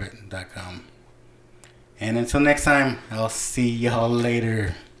 3leggedrabbit.com. And until next time, I'll see y'all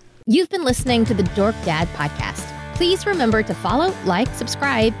later. You've been listening to the Dork Dad Podcast. Please remember to follow, like,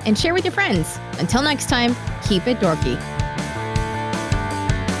 subscribe, and share with your friends. Until next time, keep it dorky.